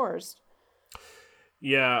get divorced.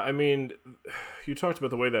 Yeah, I mean, you talked about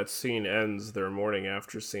the way that scene ends, their morning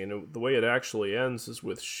after scene. The way it actually ends is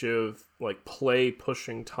with Shiv, like,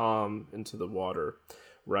 pushing Tom into the water,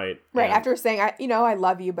 right? Right, and, after saying, I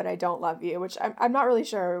love you, but I don't love you, which I'm not really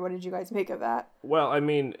sure. What did you guys make of that? Well, I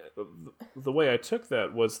mean, the way I took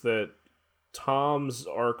that was that Tom's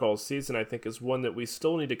arc all season, I think, is one that we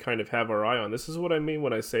still need to kind of have our eye on. This is what I mean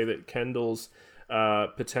when I say that Kendall's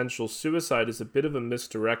potential suicide is a bit of a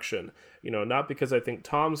misdirection. You know, not because I think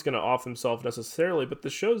Tom's going to off himself necessarily, but the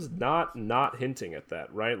show's not hinting at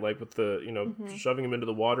that, right? Like with the, you know, shoving him into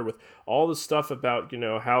the water with all the stuff about, you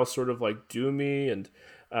know, how sort of like doomy and,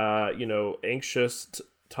 you know, anxious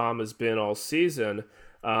Tom has been all season.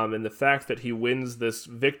 And the fact that he wins this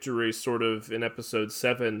victory sort of in episode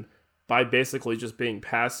 7 by basically just being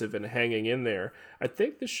passive and hanging in there. I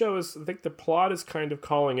think the plot is kind of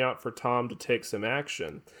calling out for Tom to take some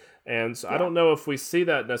action. And so I don't know if we see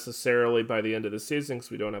that necessarily by the end of the season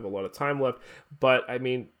because we don't have a lot of time left. But I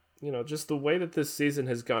mean, you know, just the way that this season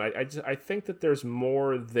has gone, I think that there's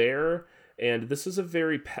more there. And this is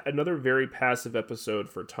another very passive episode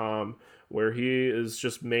for Tom, where he is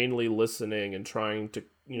just mainly listening and trying to,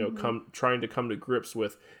 you know, come to grips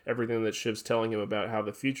with everything that Shiv's telling him about how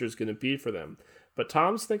the future is going to be for them. But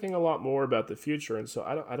Tom's thinking a lot more about the future, and so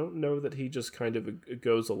I don't know that he just kind of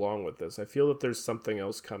goes along with this. I feel that there's something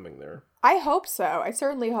else coming there. I hope so. I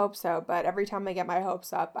certainly hope so. But every time I get my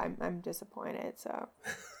hopes up, I'm disappointed. So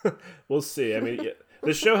we'll see. I mean,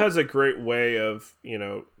 the show has a great way of, you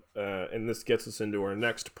know. And this gets us into our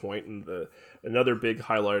next point, and another big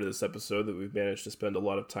highlight of this episode that we've managed to spend a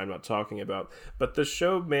lot of time not talking about. But the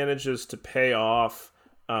show manages to pay off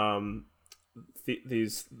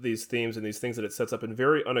these themes and these things that it sets up in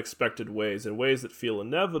very unexpected ways, in ways that feel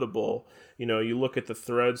inevitable. You know, you look at the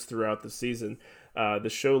threads throughout the season. The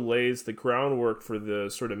show lays the groundwork for the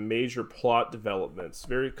sort of major plot developments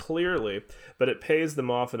very clearly, but it pays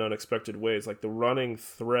them off in unexpected ways, like the running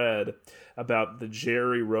thread about the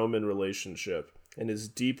Jerry-Roman relationship and his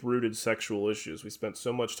deep-rooted sexual issues. We spent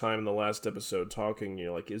so much time in the last episode talking, you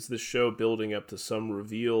know, like, is this show building up to some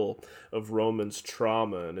reveal of Roman's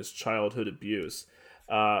trauma and his childhood abuse?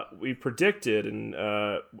 We predicted in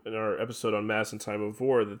our episode on Mass and Time of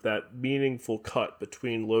War that meaningful cut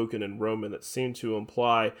between Logan and Roman that seemed to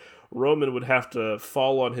imply Roman would have to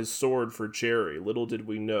fall on his sword for Jerry. Little did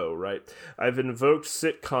we know, right? I've invoked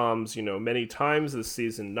sitcoms, you know, many times this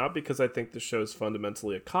season, not because I think the show is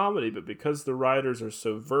fundamentally a comedy, but because the writers are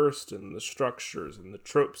so versed in the structures and the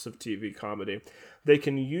tropes of TV comedy. They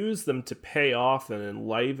can use them to pay off and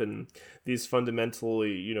enliven these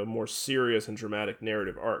fundamentally, you know, more serious and dramatic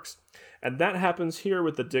narrative arcs. And that happens here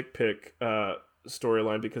with the dick pic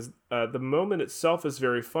storyline, because the moment itself is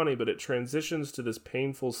very funny, but it transitions to this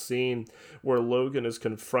painful scene where Logan is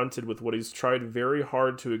confronted with what he's tried very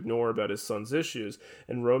hard to ignore about his son's issues,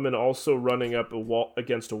 and Roman also running up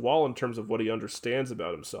against a wall in terms of what he understands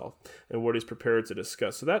about himself and what he's prepared to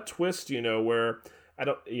discuss. So that twist, you know, where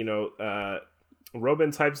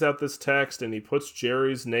Roman types out this text and he puts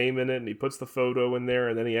Jerry's name in it and he puts the photo in there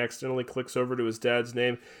and then he accidentally clicks over to his dad's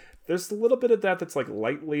name. There's a little bit of that that's like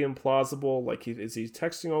lightly implausible. Like, is he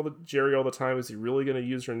texting Jerry all the time? Is he really going to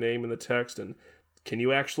use her name in the text? And can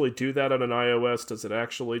you actually do that on an iOS? Does it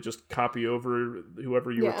actually just copy over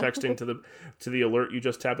whoever you were texting to the alert you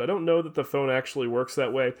just tapped? I don't know that the phone actually works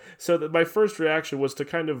that way. So my first reaction was to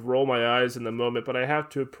kind of roll my eyes in the moment, but I have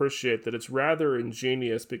to appreciate that it's rather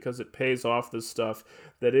ingenious because it pays off this stuff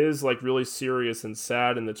that is like really serious and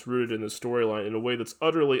sad and that's rooted in the storyline in a way that's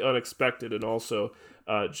utterly unexpected and also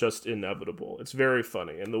just inevitable. It's very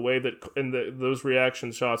funny. And the way that those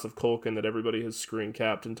reaction shots of Culkin that everybody has screen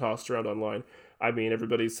capped and tossed around online, I mean,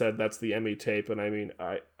 everybody said that's the Emmy tape, and I mean,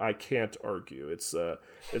 I can't argue. It's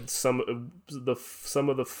some of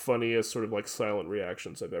the funniest sort of like silent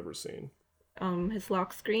reactions I've ever seen. His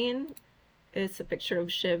lock screen is a picture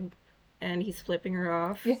of Shiv, and he's flipping her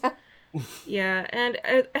off. Yeah. Yeah, and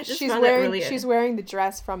I just found that really... She's wearing the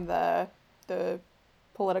dress from the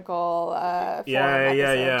political forum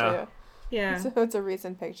episode too. Yeah. So it's a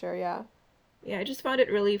recent picture, yeah. Yeah, I just found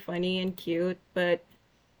it really funny and cute, but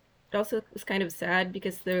it also was kind of sad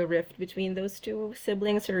because the rift between those two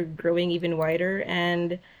siblings are growing even wider,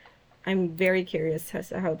 and I'm very curious as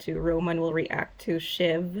to how to Roman will react to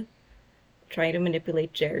Shiv trying to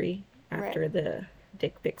manipulate Jerry Right. after the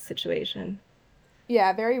dick pic situation.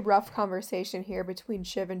 Yeah, very rough conversation here between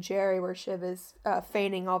Shiv and Jerry, where Shiv is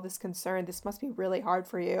feigning all this concern. This must be really hard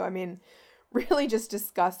for you. I mean, really just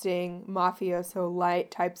disgusting mafioso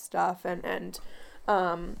light type stuff, and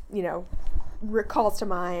you know, recalls to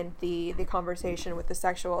mind the conversation with the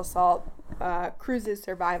sexual assault cruises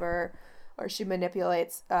survivor, or she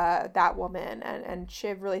manipulates that woman, and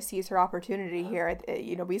Shiv really sees her opportunity here.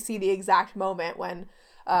 You know, we see the exact moment when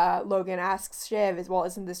Logan asks Shiv, "Is well,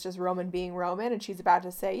 isn't this just Roman being Roman?" And she's about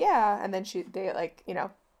to say, "Yeah," and then they like, you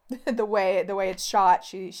know, the way it's shot,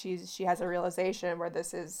 she has a realization where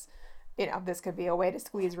this is, you know, this could be a way to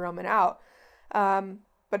squeeze Roman out.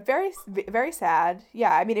 But very sad.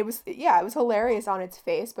 Yeah, I mean it was hilarious on its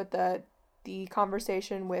face, but the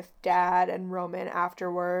conversation with Dad and Roman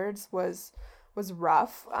afterwards was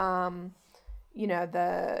rough. You know,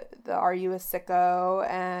 the "Are you a sicko?"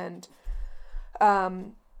 and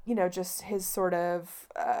you know, just his sort of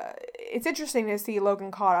it's interesting to see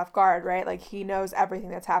Logan caught off guard, right? Like he knows everything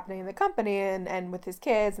that's happening in the company and with his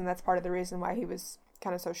kids, and that's part of the reason why he was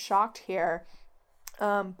kind of so shocked here.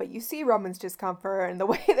 But you see Roman's discomfort, and the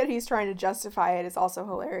way that he's trying to justify it is also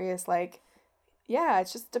hilarious. Like, yeah,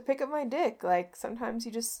 it's just a pic of my dick. Like sometimes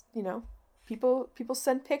you just, you know, people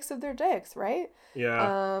send pics of their dicks, right?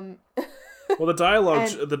 Yeah. Um, Well,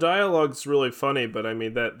 and the dialogue's really funny, but I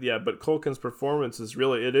mean that, yeah. But Culkin's performance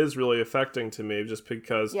it is really affecting to me, just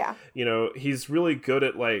because, yeah, you know, he's really good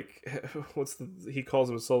at like, he calls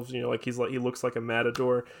himself, you know, like he looks like a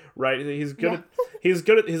matador, right? yeah, He's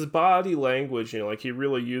good at his body language, you know, like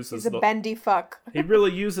he's a bendy fuck. he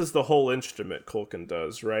really uses the whole instrument. Culkin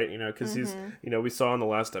does, right? You know, because he's, Mm-hmm. you know, we saw in the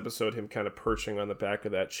last episode him kind of perching on the back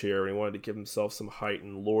of that chair, and he wanted to give himself some height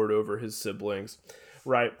and lord over his siblings.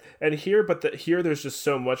 Right. And here, here there's just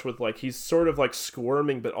so much with like he's sort of like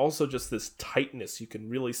squirming, but also just this tightness. You can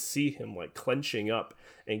really see him like clenching up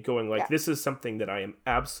and going like, Yeah, this is something that I am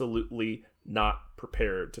absolutely not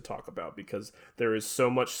prepared to talk about, because there is so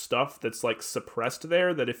much stuff that's like suppressed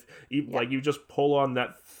there that if you yeah. like you just pull on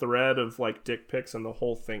that thread of like dick pics, and the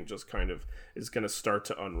whole thing just kind of is going to start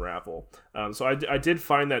to unravel. So I did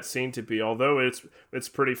find that scene to be, although it's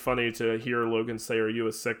pretty funny to hear Logan say, "Are you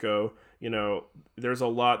a sicko?" You know, there's a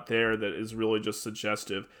lot there that is really just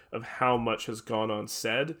suggestive of how much has gone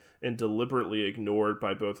unsaid and deliberately ignored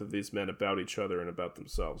by both of these men about each other and about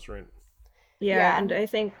themselves, right? Yeah, Yeah. and I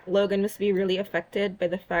think Logan must be really affected by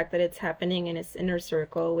the fact that it's happening in his inner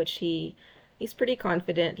circle, which he's pretty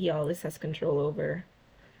confident he always has control over.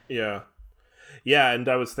 Yeah. Yeah, and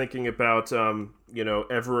I was thinking about, you know,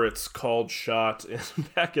 Everett's called shot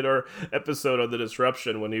back in our episode on the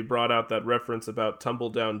disruption, when he brought out that reference about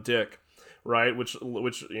tumble down dick, right? Which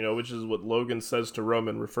you know, which is what Logan says to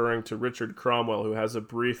Roman, referring to Richard Cromwell, who has a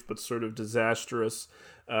brief but sort of disastrous,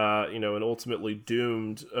 you know, and ultimately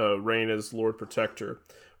doomed reign as Lord Protector,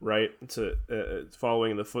 right? To following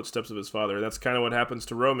in the footsteps of his father. And that's kind of what happens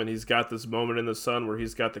to Roman. He's got this moment in the sun where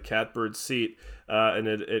he's got the catbird seat, and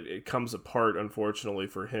it comes apart, unfortunately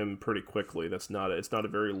for him, pretty quickly. It's not a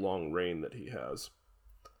very long reign that he has.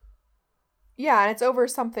 Yeah, and it's over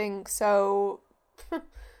something so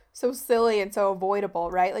so silly and so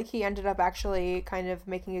avoidable, right? Like he ended up actually kind of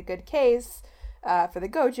making a good case for the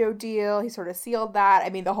Gojo deal. He sort of sealed that. I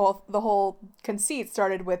mean, the whole conceit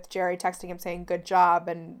started with Jerry texting him saying "good job"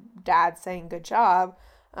 and Dad saying "good job."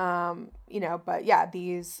 You know, but yeah,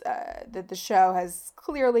 the show has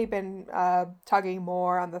clearly been tugging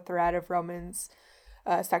more on the thread of Roman's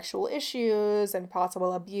sexual issues and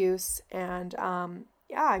possible abuse, and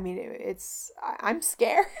yeah, I mean I'm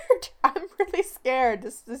scared. I'm really scared.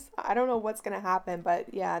 This I don't know what's gonna happen,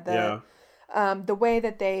 but yeah, Yeah. the way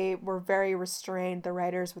that they were very restrained, the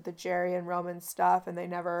writers, with the Jerry and Roman stuff, and they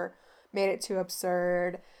never made it too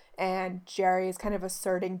absurd. And Jerry is kind of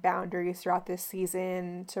asserting boundaries throughout this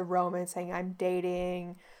season to Roman, saying, "I'm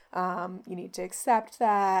dating. You need to accept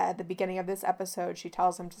that." At the beginning of this episode, she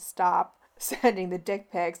tells him to stop sending the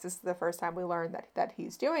dick pics. This is the first time we learned that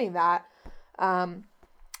he's doing that. Um,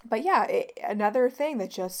 but yeah, another thing that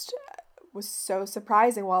just was so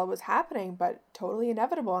surprising while it was happening, but totally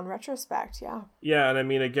inevitable in retrospect. Yeah. Yeah, and I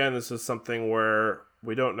mean, again, this is something where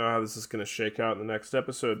we don't know how this is going to shake out in the next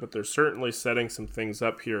episode, but they're certainly setting some things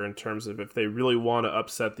up here in terms of if they really want to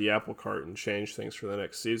upset the apple cart and change things for the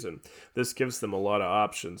next season. This gives them a lot of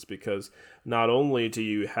options, because not only do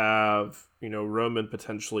you have, you know, Roman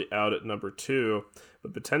potentially out at number 2,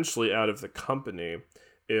 but potentially out of the company.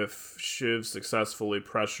 if Shiv successfully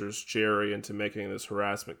pressures Jerry into making this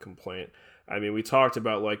harassment complaint. I mean, we talked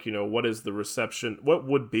about, like, you know, what is the reception, what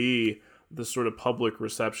would be the sort of public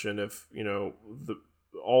reception if, you know,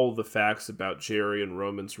 all the facts about Jerry and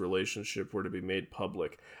Roman's relationship were to be made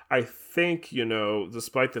public. I think, you know,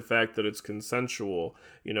 despite the fact that it's consensual,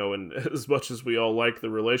 you know, and as much as we all like the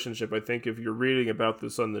relationship, I think if you're reading about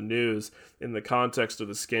this on the news in the context of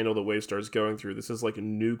the scandal that Waystar's going through, this is like a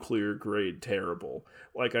nuclear grade terrible.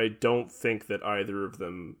 Like, I don't think that either of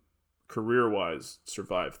them career-wise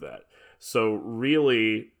survived that. So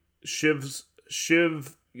really, Shiv,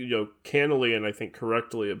 you know, candidly and I think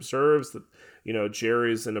correctly observes that, you know,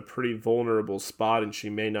 Jerry's in a pretty vulnerable spot and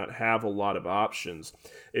she may not have a lot of options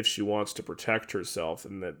if she wants to protect herself,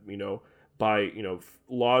 and that, you know, by, you know,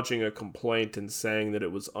 lodging a complaint and saying that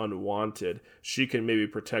it was unwanted, she can maybe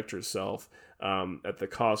protect herself at the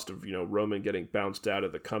cost of, you know, Roman getting bounced out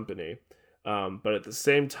of the company. But at the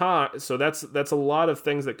same time, so that's a lot of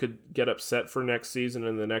things that could get upset for next season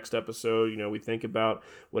and the next episode. You know, we think about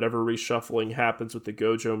whatever reshuffling happens with the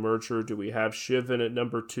Gojo merger. Do we have Shiv in at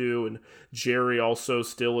number 2 and Jerry also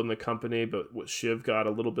still in the company, but Shiv got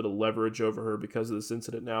a little bit of leverage over her because of this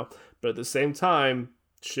incident now. But at the same time,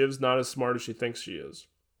 Shiv's not as smart as she thinks she is.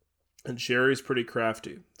 And Jerry's pretty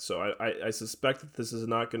crafty. So I suspect that this is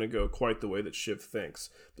not going to go quite the way that Shiv thinks.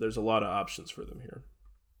 But there's a lot of options for them here.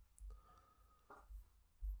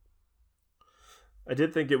 I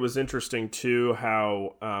did think it was interesting, too,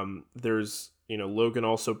 how there's, you know, Logan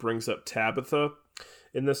also brings up Tabitha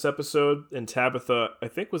in this episode. And Tabitha, I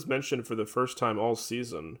think, was mentioned for the first time all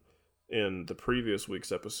season in the previous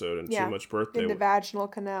week's episode in Too Much Birthday. In the vaginal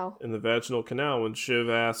canal. In the vaginal canal, when Shiv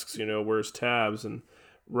asks, you know, where's Tabs? And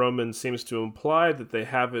Roman seems to imply that they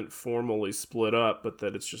haven't formally split up, but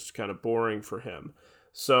that it's just kind of boring for him.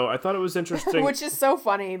 So I thought it was interesting. Which is so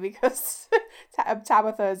funny because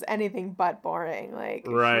Tabitha is anything but boring. Like,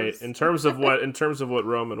 right. In terms of what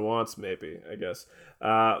Roman wants, maybe, I guess.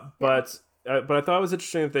 But I thought it was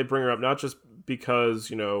interesting that they bring her up, not just because,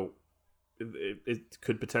 you know, it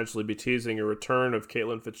could potentially be teasing a return of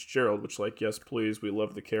Caitlin Fitzgerald, which, like, yes, please, we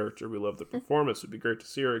love the character, we love the performance, it'd be great to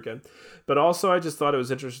see her again. But also, I just thought it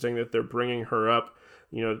was interesting that they're bringing her up.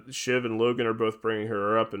 You know, Shiv and Logan are both bringing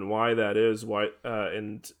her up, and why that is, why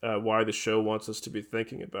the show wants us to be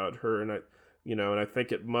thinking about her, and I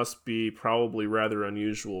think it must be probably rather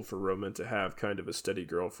unusual for Roman to have kind of a steady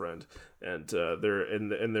girlfriend, and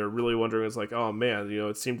they're really wondering, it's like, oh man, you know,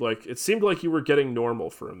 it seemed like you were getting normal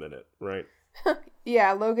for a minute, right?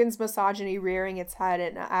 Yeah, Logan's misogyny rearing its head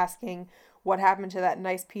and asking what happened to that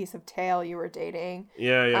nice piece of tail you were dating.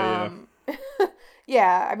 Yeah.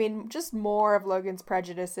 Yeah, I mean, just more of Logan's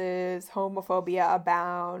prejudices, homophobia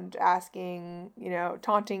abound, asking, you know,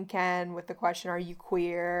 taunting Ken with the question, are you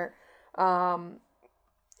queer? I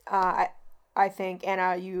think,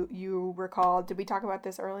 Anna, you recall, did we talk about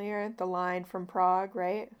this earlier? The line from Prague,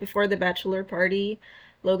 right? Before the bachelor party,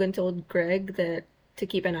 Logan told Greg that to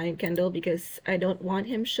keep an eye on Kendall because I don't want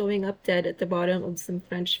him showing up dead at the bottom of some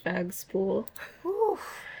French fag's pool.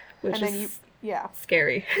 Which is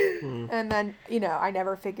scary. And then, you know, I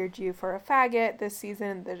never figured you for a faggot this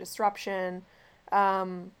season, the disruption.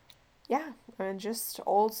 Yeah, and just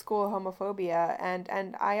old school homophobia.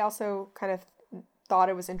 And I also kind of thought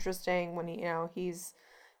it was interesting when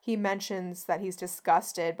he mentions that he's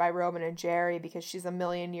disgusted by Roman and Jerry because she's a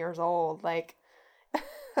million years old. Like,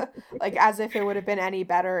 like as if it would have been any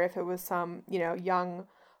better if it was some, you know, young,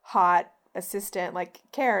 hot assistant like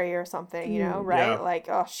Carrie or something, you know, right? Yeah. Like,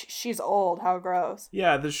 oh, she's old. How gross.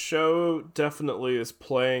 Yeah, the show definitely is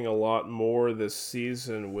playing a lot more this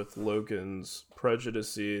season with Logan's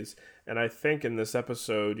prejudices. And I think in this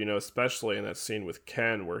episode, you know, especially in that scene with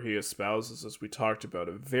Ken where he espouses, as we talked about,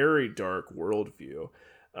 a very dark worldview.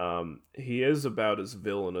 He is about as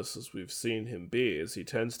villainous as we've seen him be, as he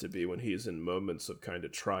tends to be when he's in moments of kind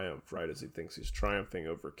of triumph, right? As he thinks he's triumphing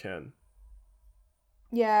over Ken.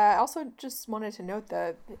 Yeah, I also just wanted to note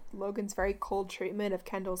that Logan's very cold treatment of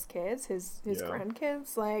Kendall's kids, his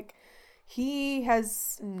grandkids. Like, he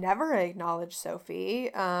has never acknowledged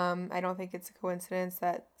Sophie. I don't think it's a coincidence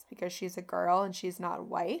that it's because she's a girl and she's not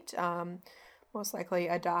white, most likely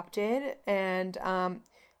adopted. And,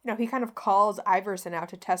 you know, he kind of calls Iverson out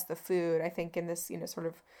to test the food, I think, in this, you know, sort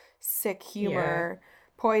of sick humor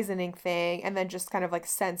poisoning thing, and then just kind of like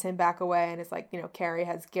sends him back away and is like, you know, Carrie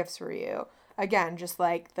has gifts for you. Again, just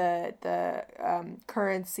like the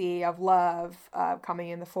currency of love coming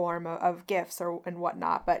in the form of gifts and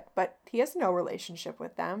whatnot, but he has no relationship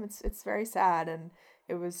with them. It's very sad, and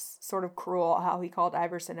it was sort of cruel how he called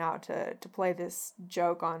Iverson out to play this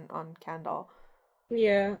joke on Kendall.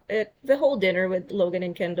 Yeah, the whole dinner with Logan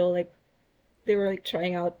and Kendall, like they were like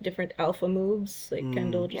trying out different alpha moves. Like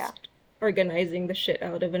Kendall Mm. Yeah. just organizing the shit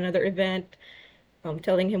out of another event,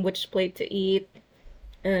 telling him which plate to eat,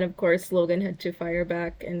 and then of course Logan had to fire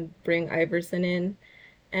back and bring Iverson in.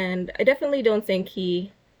 And I definitely don't think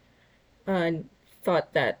he uh,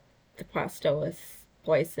 thought that the pasta was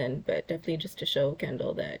poison, but definitely just to show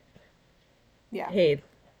Kendall that, Yeah. hey,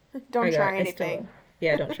 Don't try I still, anything.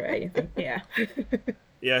 yeah, don't try anything. Yeah.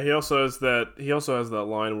 Yeah, he also has that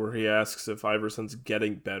line where he asks if Iverson's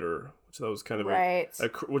getting better, which that was kind of Right.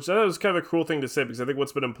 which that was kind of a cruel thing to say because I think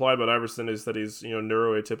what's been implied about Iverson is that he's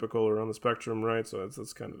neuroatypical or on the spectrum, right? So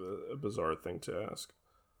that's kind of a bizarre thing to ask.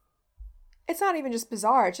 It's not even just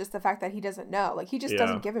bizarre, it's just the fact that he doesn't know. Like he just Yeah,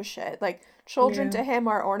 doesn't give a shit. Like children Yeah. to him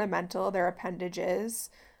are ornamental, they're appendages.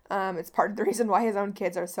 It's part of the reason why his own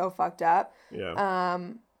kids are so fucked up. yeah.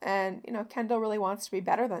 And Kendall really wants to be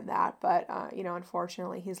better than that, but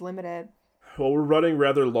unfortunately he's limited. Well, we're running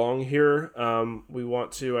rather long here. We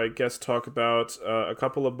want to, I guess, talk about a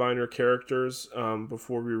couple of minor characters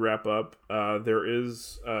before we wrap up. There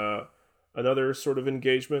is another sort of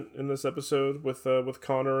engagement in this episode with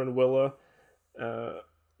Connor and Willa,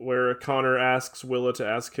 where Connor asks Willa to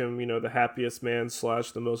ask him, the happiest man /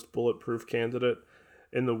 the most bulletproof candidate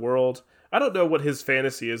in the world. I don't know what his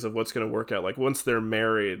fantasy is of what's going to work out. Like, once they're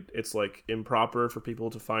married, it's, like, improper for people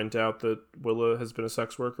to find out that Willa has been a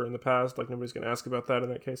sex worker in the past. Like, nobody's going to ask about that in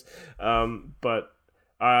that case. But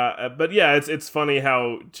yeah, it's funny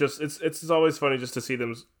how it's always funny just to see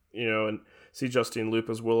them, and see Justine Lupe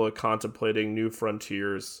as Willa contemplating new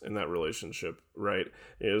frontiers in that relationship, right?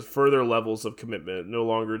 Further levels of commitment, no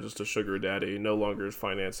longer just a sugar daddy, no longer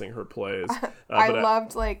financing her plays. I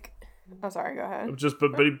loved like oh sorry, go ahead.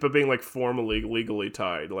 But being like formally legally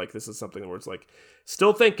tied, like this is something where it's like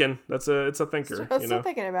still thinking. It's a thinker. Still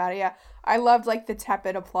thinking about it, yeah. I loved like the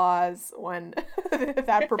tepid applause when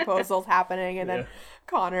that proposal's happening, and then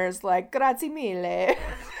Connor's like grazie mille,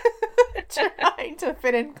 trying to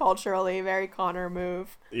fit in culturally. Very Connor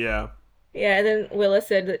move. Yeah. Yeah, and then Willa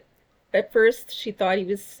said that at first she thought he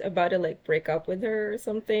was about to like break up with her or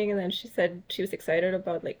something, and then she said she was excited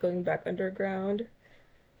about like going back underground.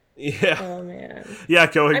 Yeah. Oh man.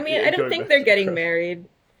 Yeah, going. I mean, I don't think they're getting married.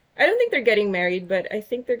 I don't think they're getting married, but I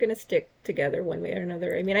think they're gonna stick together one way or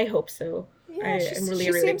another. I mean, I hope so. Yeah, I'm really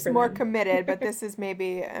she rooting seems for more them. committed, but this is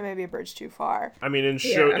maybe a bridge too far. I mean,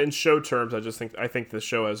 Yeah. in show terms, I think the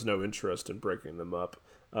show has no interest in breaking them up.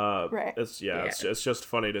 Right. Yeah. It's just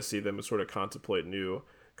funny to see them sort of contemplate new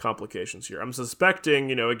complications here. I'm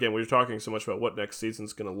suspecting, again, we were talking so much about what next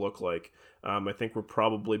season's going to look like. I think we're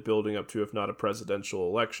probably building up to, if not a presidential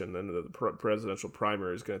election, then the presidential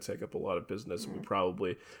primary is going to take up a lot of business, and we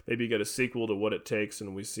probably maybe get a sequel to What It Takes,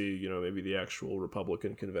 and we see, maybe the actual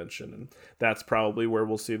Republican convention, and that's probably where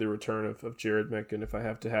we'll see the return of Jared Mencken, if I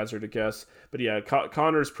have to hazard a guess. But yeah,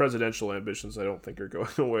 Connor's presidential ambitions, I don't think are going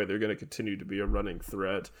away. They're going to continue to be a running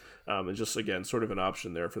thread, and just, again, sort of an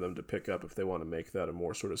option there for them to pick up if they want to make that a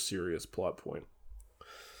more sort of serious plot point.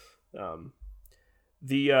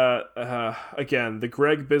 Again, the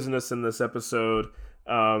Greg business in this episode,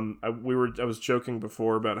 I was joking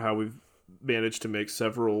before about how we've managed to make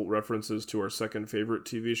several references to our second favorite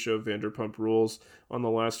TV show, Vanderpump Rules, on the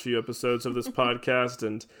last few episodes of this podcast,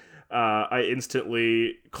 and I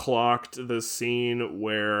instantly clocked the scene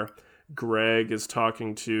where Greg is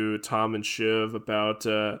talking to Tom and Shiv about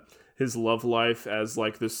his love life as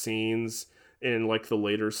like the scenes in like the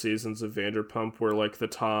later seasons of Vanderpump where like the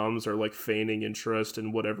Toms are like feigning interest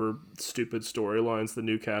in whatever stupid storylines the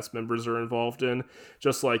new cast members are involved in.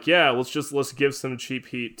 Just like, yeah, let's give some cheap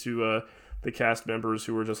heat to the cast members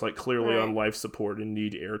who are just like clearly on life support and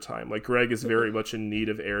need airtime. Like Greg is very much in need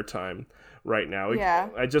of airtime right now. Yeah.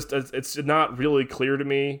 It's not really clear to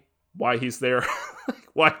me why he's there,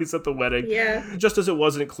 why he's at the wedding. Yeah. Just as it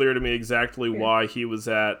wasn't clear to me exactly why he was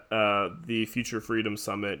at the Future Freedom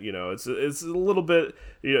Summit. It's a little bit,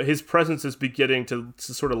 his presence is beginning to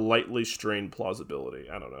sort of lightly strain plausibility.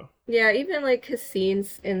 I don't know. Yeah, even like his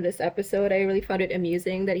scenes in this episode, I really found it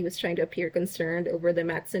amusing that he was trying to appear concerned over the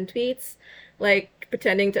Matsson tweets, like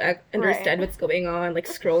pretending to understand what's going on, like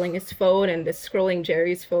scrolling his phone and just scrolling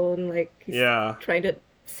Jerry's phone, like he's trying to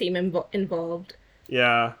seem involved.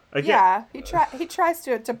 Yeah. He tries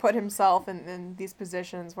to put himself in these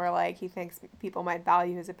positions where like he thinks people might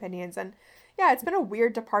value his opinions, and yeah, it's been a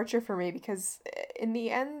weird departure for me because in the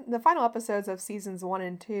end, the final episodes of seasons 1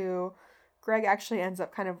 and 2, Greg actually ends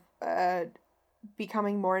up kind of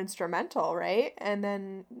becoming more instrumental, right? And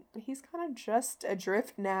then he's kind of just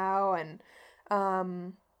adrift now, and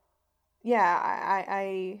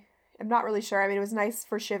I'm not really sure. I mean, it was nice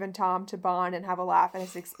for Shiv and Tom to bond and have a laugh at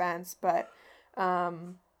his expense, but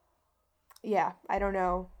yeah, I don't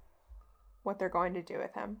know what they're going to do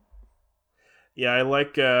with him. Yeah, I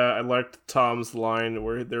liked Tom's line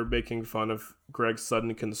where they're making fun of Greg's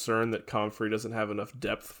sudden concern that Comfrey doesn't have enough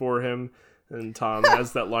depth for him. And Tom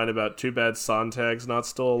has that line about, too bad Sontag's not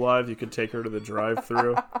still alive. You could take her to the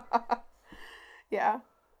drive-thru. Yeah.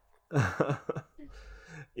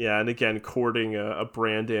 Yeah, and again, courting a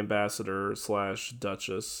brand ambassador /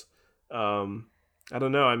 Duchess. I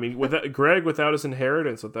don't know. I mean, Greg, without his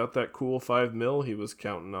inheritance, without that cool $5 million he was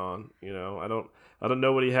counting on, I don't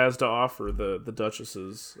know what he has to offer the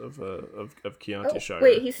Duchesses of Chianti Shire.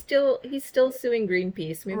 Wait, he's still suing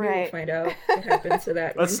Greenpeace. Maybe we'll find out what happens to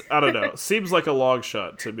that. I don't know. Seems like a long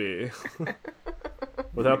shot to me.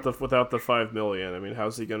 without the $5 million, I mean,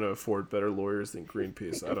 how's he going to afford better lawyers than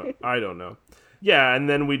Greenpeace? I don't know. Yeah, and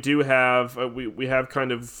then we do have we have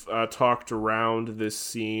kind of talked around this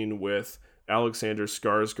scene with Alexander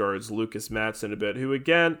Skarsgård's Lucas Mattsson a bit, who,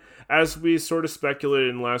 again, as we sort of speculated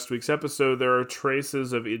in last week's episode, there are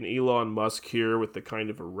traces of an Elon Musk here with the kind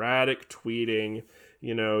of erratic tweeting,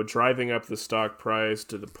 driving up the stock price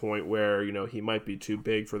to the point where, he might be too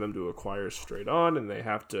big for them to acquire straight on, and they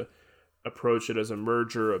have to approach it as a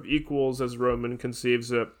merger of equals, as Roman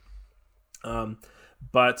conceives it.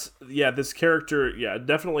 But yeah, this character,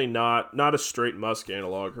 definitely not a straight Musk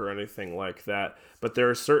analog or anything like that. But there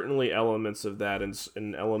are certainly elements of that,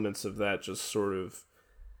 and elements of that just sort of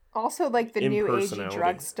also like the new agey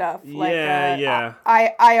drug stuff, like yeah,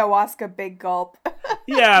 ayahuasca big gulp.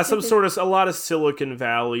 Yeah, a lot of Silicon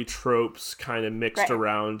Valley tropes kind of mixed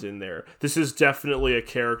around in there. This is definitely a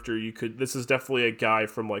character this is definitely a guy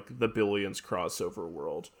from like the Billions crossover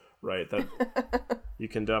world. Right, that you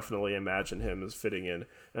can definitely imagine him as fitting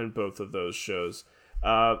in both of those shows.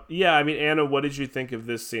 Yeah, I mean, Anna, what did you think of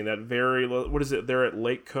this scene? That what is it? They're at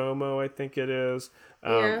Lake Como, I think it is.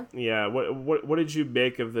 Yeah. What did you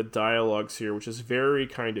make of the dialogues here, which is very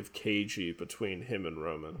kind of cagey between him and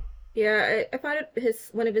Roman? Yeah, I found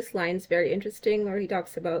one of his lines very interesting, where he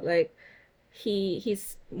talks about like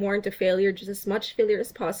he's more into failure, just as much failure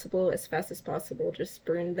as possible, as fast as possible, just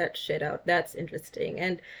burn that shit out. That's interesting.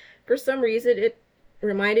 And for some reason, it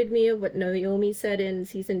reminded me of what Naomi said in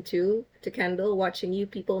season 2 to Kendall: watching you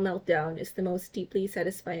people melt down is the most deeply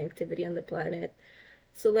satisfying activity on the planet.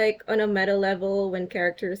 So like on a meta level, when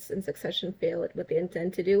characters in Succession fail at what they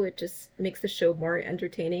intend to do, it just makes the show more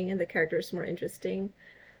entertaining and the characters more interesting.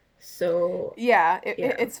 So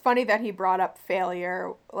it's funny that he brought up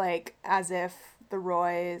failure, like as if the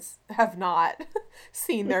Roys have not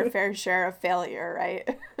seen their fair share of failure,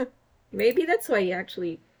 right? Maybe that's why he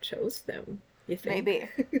actually chose them, you think? Maybe,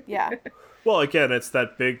 yeah. Well, again, it's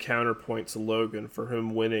that big counterpoint to Logan, for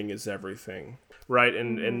whom winning is everything, right?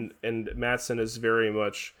 And Mattsson is very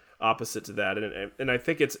much opposite to that, and I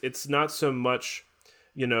think it's not so much,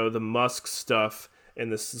 the Musk stuff and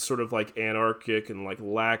this sort of like anarchic and like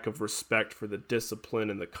lack of respect for the discipline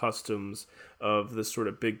and the customs of this sort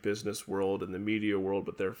of big business world and the media world,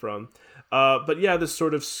 but they're from. But yeah, this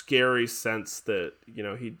sort of scary sense that,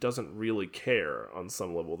 he doesn't really care on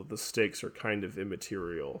some level, that the stakes are kind of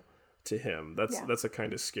immaterial to him. That's a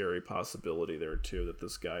kind of scary possibility there too, that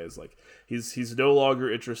this guy is like, he's no longer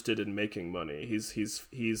interested in making money.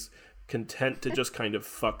 He's content to just kind of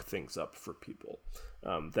fuck things up for people.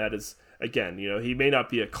 That is, again, he may not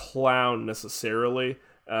be a clown necessarily,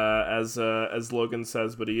 as Logan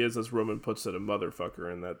says, but he is, as Roman puts it, a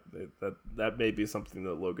motherfucker, and that may be something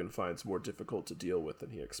that Logan finds more difficult to deal with than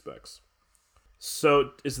he expects.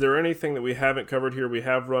 So, is there anything that we haven't covered here? We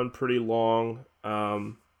have run pretty long.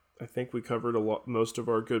 I think we covered most of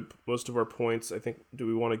our points. I think, do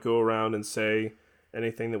we want to go around and say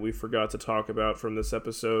anything that we forgot to talk about from this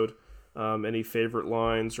episode? Any favorite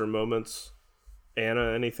lines or moments?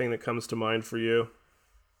 Anna, anything that comes to mind for you?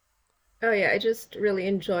 Oh yeah, I just really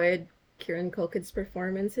enjoyed Kieran Culkin's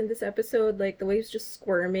performance in this episode. Like the way he's just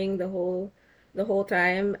squirming the whole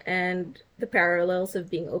time, and the parallels of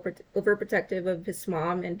being overprotective of his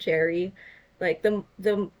mom and Cherry. Like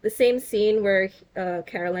the same scene where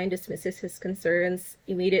Caroline dismisses his concerns,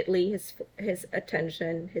 immediately his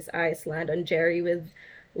attention, his eyes land on Jerry with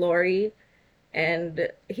Laurie. And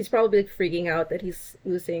he's probably freaking out that he's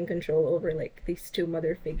losing control over like these two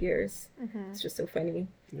mother figures. Mm-hmm. It's just so funny.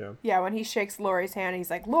 Yeah, when he shakes Laurie's hand, he's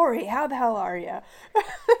like, "Laurie, how the hell are you?"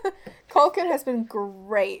 Culkin has been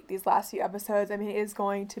great these last few episodes. I mean, it is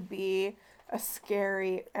going to be a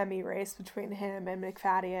scary Emmy race between him and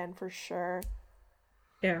McFadden for sure.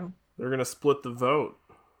 Yeah. They're going to split the vote.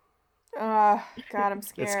 God, I'm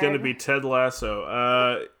scared. It's going to be Ted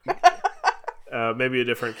Lasso. Maybe a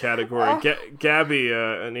different category. Gabby,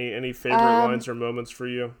 any favorite lines or moments for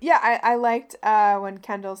you? Yeah, I liked when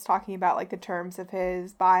Kendall's talking about like the terms of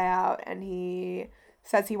his buyout, and he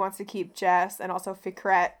says he wants to keep Jess, and also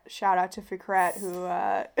Fikret. Shout out to Fikret,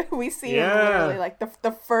 who we see in literally like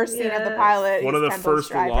the first scene of the pilot. One of the Kendall's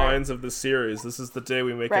first driver. lines of the series. This is the day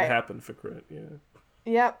we make it happen, Fikret.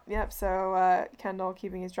 Yeah. Yep. So Kendall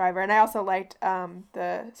keeping his driver, and I also liked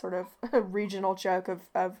the sort of regional joke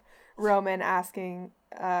of Roman asking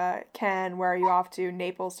Ken, "Where are you off to?"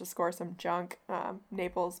 Naples to score some junk.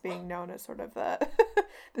 Naples being known as sort of the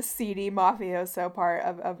the seedy mafioso part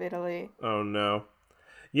of Italy. Oh no.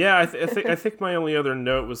 Yeah, I think my only other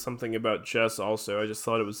note was something about Jess also. I just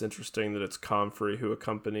thought it was interesting that it's Comfrey who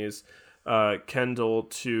accompanies Kendall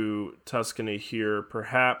to Tuscany here,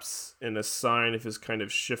 perhaps in a sign of his kind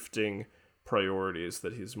of shifting priorities,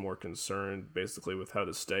 that he's more concerned basically with how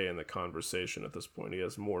to stay in the conversation at this point. He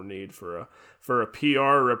has more need for a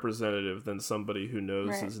PR representative than somebody who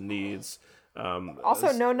knows his needs.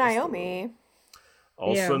 Also, no Naomi.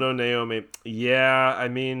 No Naomi. Yeah, I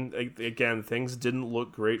mean, again, things didn't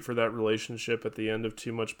look great for that relationship at the end of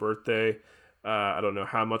Too Much Birthday. I don't know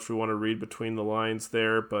how much we want to read between the lines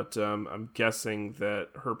there, but I'm guessing that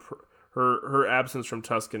her absence from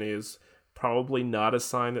Tuscany is probably not a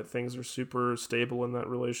sign that things are super stable in that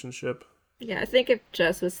relationship. Yeah, I think if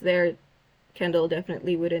Jess was there, Kendall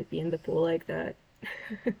definitely wouldn't be in the pool like that.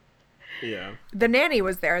 Yeah. The nanny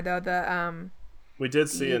was there though. We did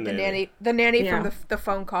see a nanny. The nanny from the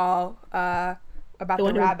phone call about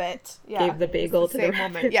the rabbit. Yeah, gave the bagel to the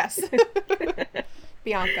woman. Yes,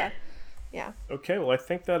 Bianca. Yeah. Okay, well, I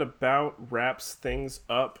think that about wraps things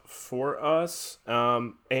up for us.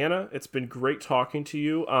 Anna, it's been great talking to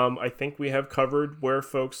you. I think we have covered where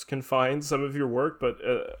folks can find some of your work, but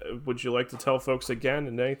would you like to tell folks again,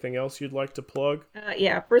 and anything else you'd like to plug?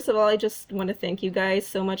 Yeah, first of all, I just want to thank you guys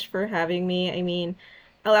so much for having me. I mean,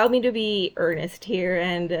 allow me to be earnest here,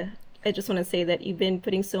 and I just want to say that you've been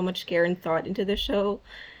putting so much care and thought into the show.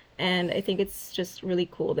 And I think it's just really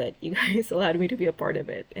cool that you guys allowed me to be a part of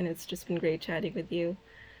it. And it's just been great chatting with you.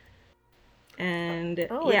 And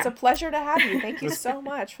it's a pleasure to have you. Thank you so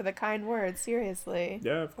much for the kind words. Seriously.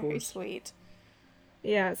 Yeah, of course. Very sweet.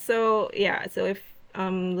 Yeah. So if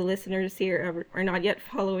the listeners here are not yet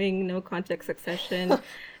following No Context Succession,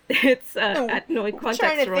 it's at No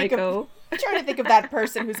Context Royco. I'm trying to think of that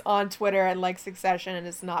person who's on Twitter and likes Succession and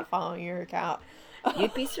is not following your account.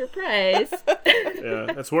 You'd be surprised. Yeah,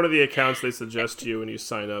 that's one of the accounts they suggest to you when you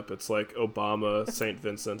sign up. It's like Obama, St.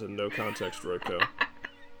 Vincent, and No Context Royco.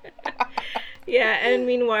 Yeah, and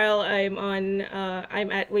meanwhile, I'm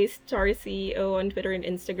at Waystar CEO on Twitter and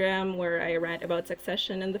Instagram, where I rant about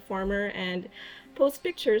Succession and the former, and post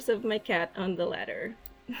pictures of my cat on the latter.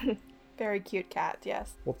 Very cute cat,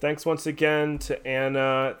 yes. Well, thanks once again to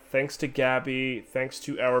Anna. Thanks to Gabby. Thanks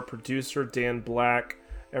to our producer, Dan Black.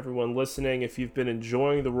 Everyone listening, if you've been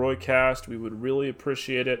enjoying the Roycast, we would really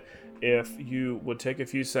appreciate it if you would take a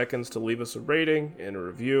few seconds to leave us a rating and a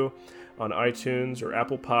review on iTunes or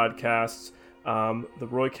Apple Podcasts. The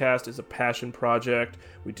Roycast is a passion project.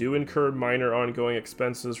 We do incur minor ongoing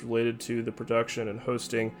expenses related to the production and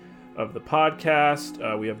hosting of the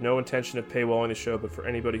podcast. We have no intention of paywalling the show, but for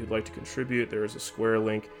anybody who'd like to contribute, there is a Square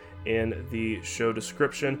link in the show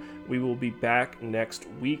description. We will be back next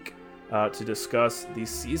week to discuss the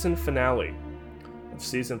season finale of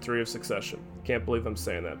Season 3 of Succession. Can't believe I'm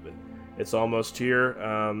saying that, but it's almost here,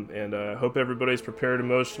 and I hope everybody's prepared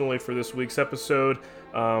emotionally for this week's episode.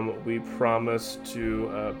 We promise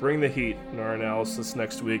to bring the heat in our analysis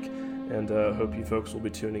next week, and hope you folks will be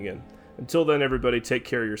tuning in. Until then, everybody, take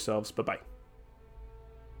care of yourselves. Bye-bye.